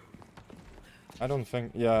 I don't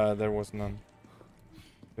think... Yeah, there was none.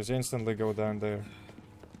 Just instantly go down there.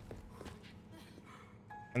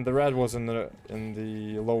 And the rat was in the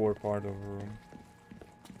lower part of the room.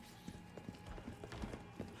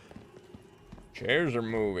 Chairs are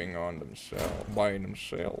moving on themselves, by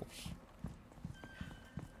themselves.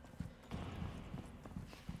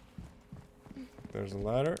 There's a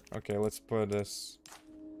ladder. Okay, let's put this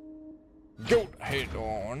goat head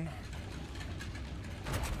on.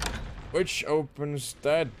 Which opens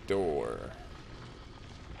that door.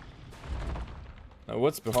 Now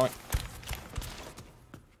what's behind?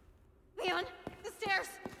 Leon, the stairs.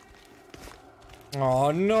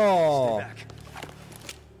 Oh no!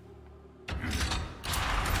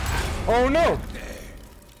 Oh no!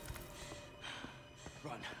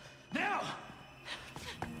 Run. Now!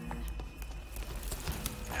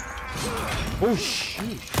 Oh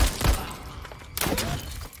shit!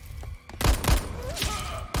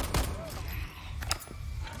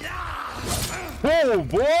 Whoa,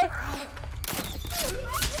 boy!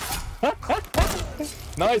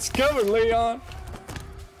 Nice cover, Leon!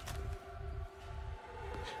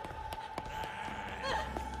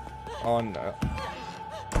 Oh no.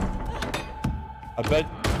 I bet...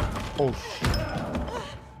 Oh shit.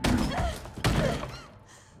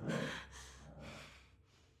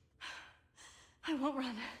 I won't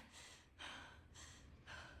run.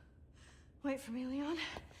 Wait for me, Leon.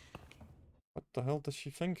 What the hell does she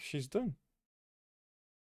think she's done?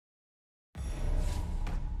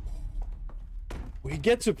 We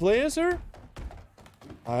get to play as her?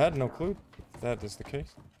 I had no clue that is the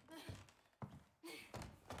case.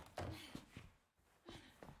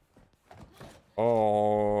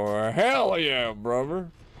 Oh, hell yeah,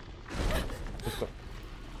 brother.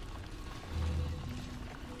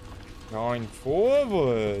 Going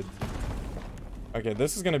forward. Okay,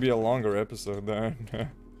 this is gonna be a longer episode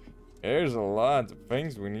then. There's a lot of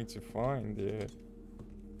things we need to find, yeah.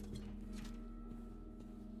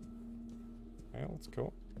 Okay, let's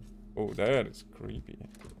go. Oh, that is creepy.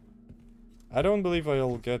 I don't believe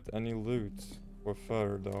I'll get any loot with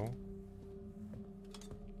her though.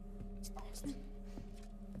 It's nasty.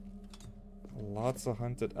 Lots of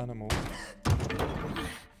hunted animals. Don't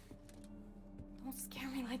scare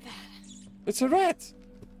me like that. It's a rat!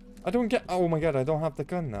 I don't get... Oh my god, I don't have the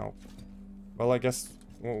gun now. Well, I guess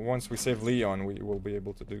once we save Leon, we will be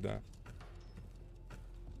able to do that.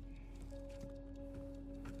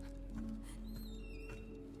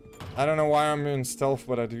 I don't know why I'm in stealth,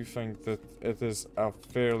 but I do think that it is a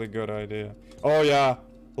fairly good idea. Oh yeah!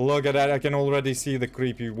 Look at that, I can already see the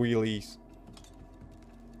creepy wheelies.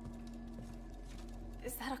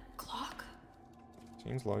 Is that a clock?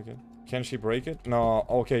 Seems like it. Can she break it? No,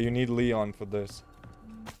 okay, you need Leon for this.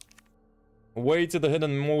 Way to the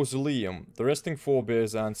hidden mausoleum. The resting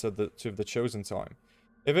forebears answer to the chosen time.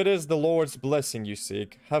 If it is the Lord's blessing you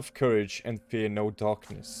seek, have courage and fear no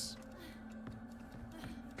darkness.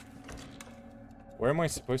 Where am I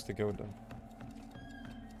supposed to go then?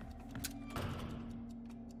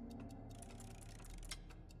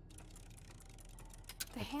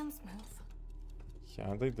 The hands move.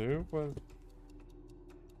 Yeah, they do, but...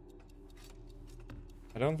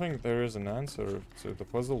 I don't think there is an answer to the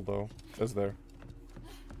puzzle though, is there?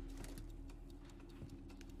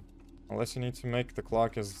 Unless you need to make the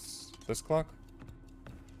clock as this clock.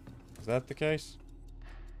 Is that the case?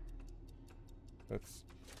 That's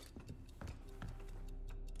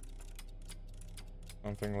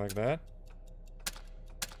something like that.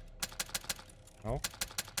 No.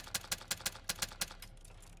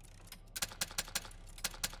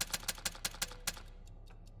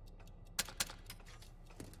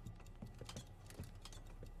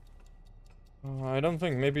 I don't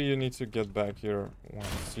think. Maybe you need to get back here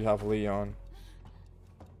once you have Leon.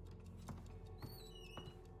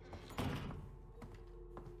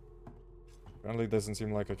 Apparently, it doesn't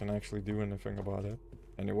seem like I can actually do anything about it.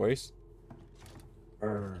 Anyways.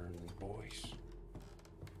 Burn, boys.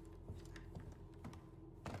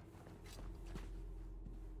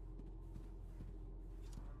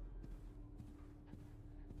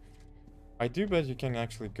 I do bet you can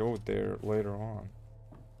actually go there later on.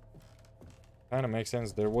 Kinda makes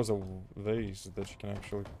sense. There was a vase that you can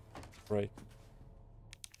actually break.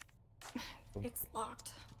 It's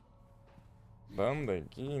locked. Damn, the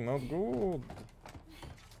key, not good.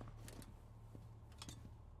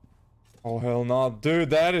 Oh hell no,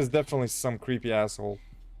 dude, that is definitely some creepy asshole.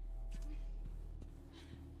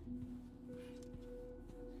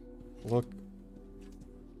 Look.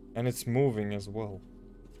 And it's moving as well.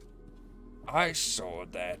 I saw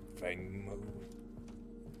that thing move.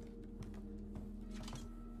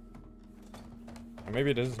 Or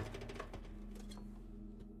maybe it isn't.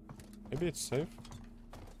 Maybe it's safe.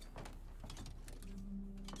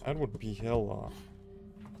 That would be hella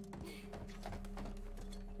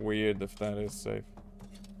weird if that is safe.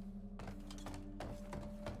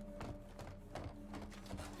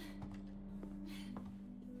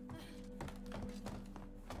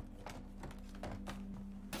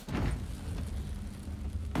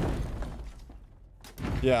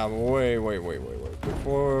 Yeah, wait.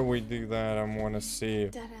 Before we do that, I want to see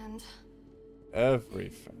Dead end.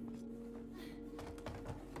 everything.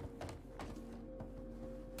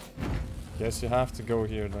 Guess you have to go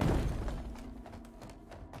here then.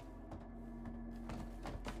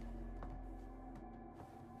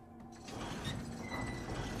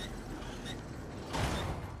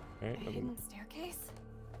 Okay, A hidden staircase?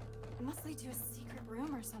 It must lead to a secret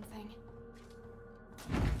room or something.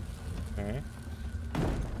 okay.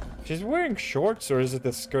 She's wearing shorts, or is it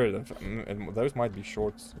a skirt? Those might be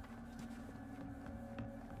shorts.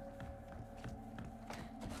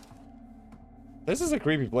 This is a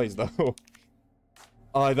creepy place, though.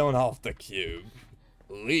 I don't have the cube.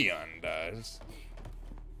 Leon does.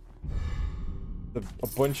 A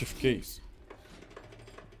bunch of keys.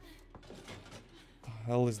 What the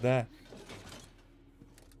hell is that?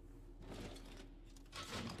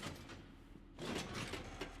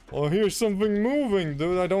 Oh, here's something moving,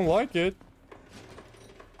 dude. I don't like it.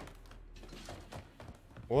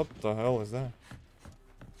 What the hell is that?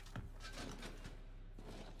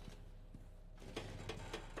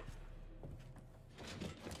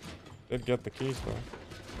 Did get the keys though.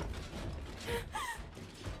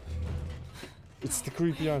 It's the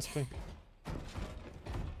creepy ass thing. Oh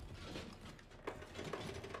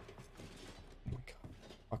my god.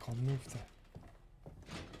 I can't move that.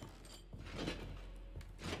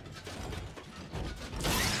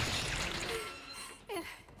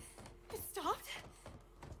 It stopped?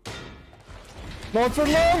 Not for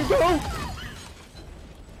long, though!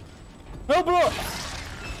 Help her up!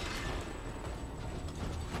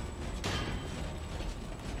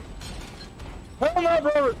 Hell no,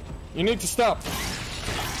 brother! You need to stop.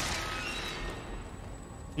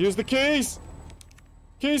 Use the keys!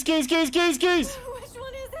 Keys! Which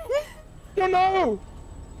one is it? You know!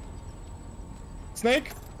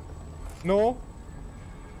 Snake? No.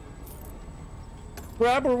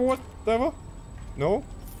 Grab or whatever? No?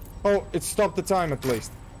 Oh, it stopped the time at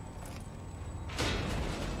least.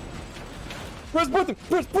 Press button!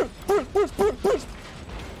 Press!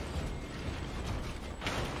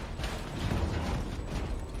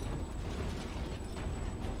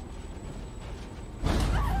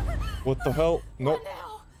 What the hell? No. What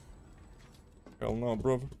now? Hell no,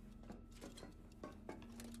 brother.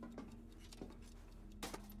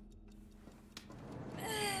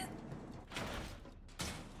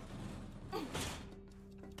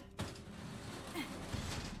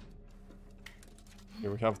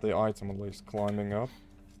 Here we have the item at least climbing up.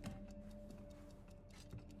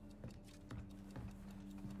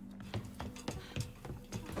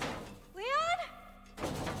 Leon?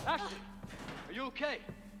 Ashley, are you okay?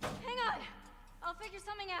 Hang on. I'll figure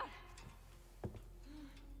something out.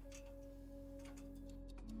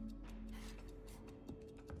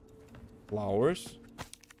 Flowers.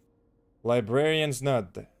 Librarian's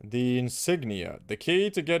Nut. The insignia. The key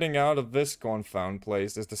to getting out of this confound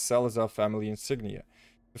place is the Salazar family insignia.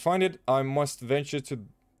 To find it, I must venture to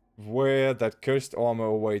where that cursed armor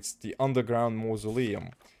awaits, the underground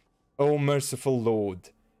mausoleum. O merciful Lord,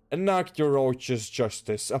 enact your righteous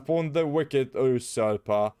justice upon the wicked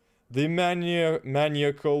usurper, the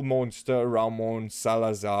maniacal monster Ramon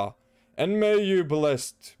Salazar, and may you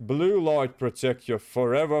blessed blue light protect your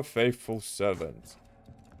forever faithful servant.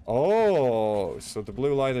 Oh, so the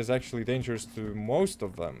blue light is actually dangerous to most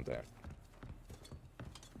of them then.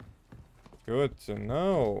 Good to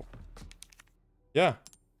know. Yeah,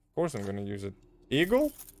 of course I'm gonna use it.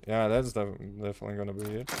 Eagle? Yeah, that's definitely gonna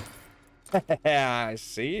be it. I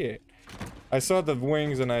see it. I saw the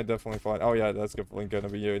wings and I definitely thought, oh yeah, that's definitely gonna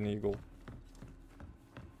be an eagle.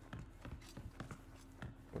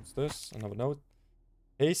 What's this? Another note.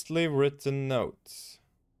 Hastily written note.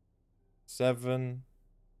 7-11.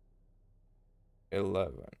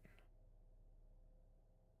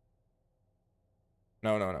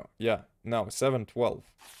 No. Yeah, no, 7-12.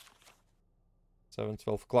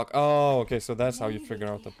 7-12 o'clock. Oh, okay, so that's how you figure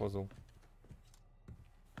out the puzzle.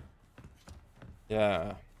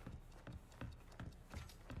 Yeah.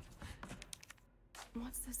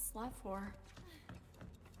 What's this slot for?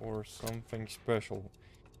 Or something special.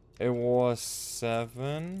 It was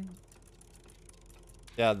 7.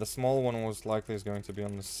 Yeah, the small one was likely is going to be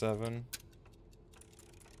on the 7.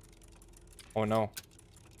 Oh no.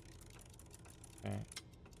 Okay.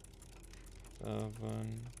 7.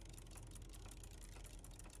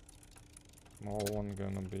 Small one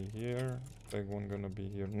gonna be here. Big one gonna be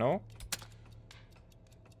here. No?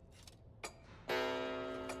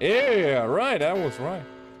 Yeah, right, I was right.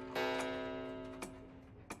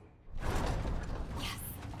 Yes.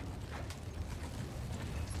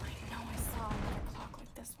 I know I saw another clock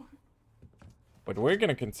like this one. But we're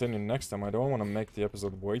gonna continue next time. I don't want to make the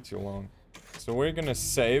episode way too long. So we're gonna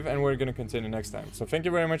save and we're gonna continue next time. So thank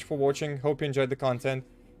you very much for watching. Hope you enjoyed the content.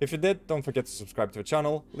 If you did, don't forget to subscribe to the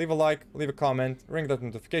channel, leave a like, leave a comment, ring that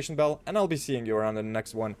notification bell, and I'll be seeing you around in the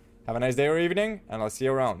next one. Have a nice day or evening, and I'll see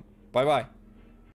you around. Bye bye.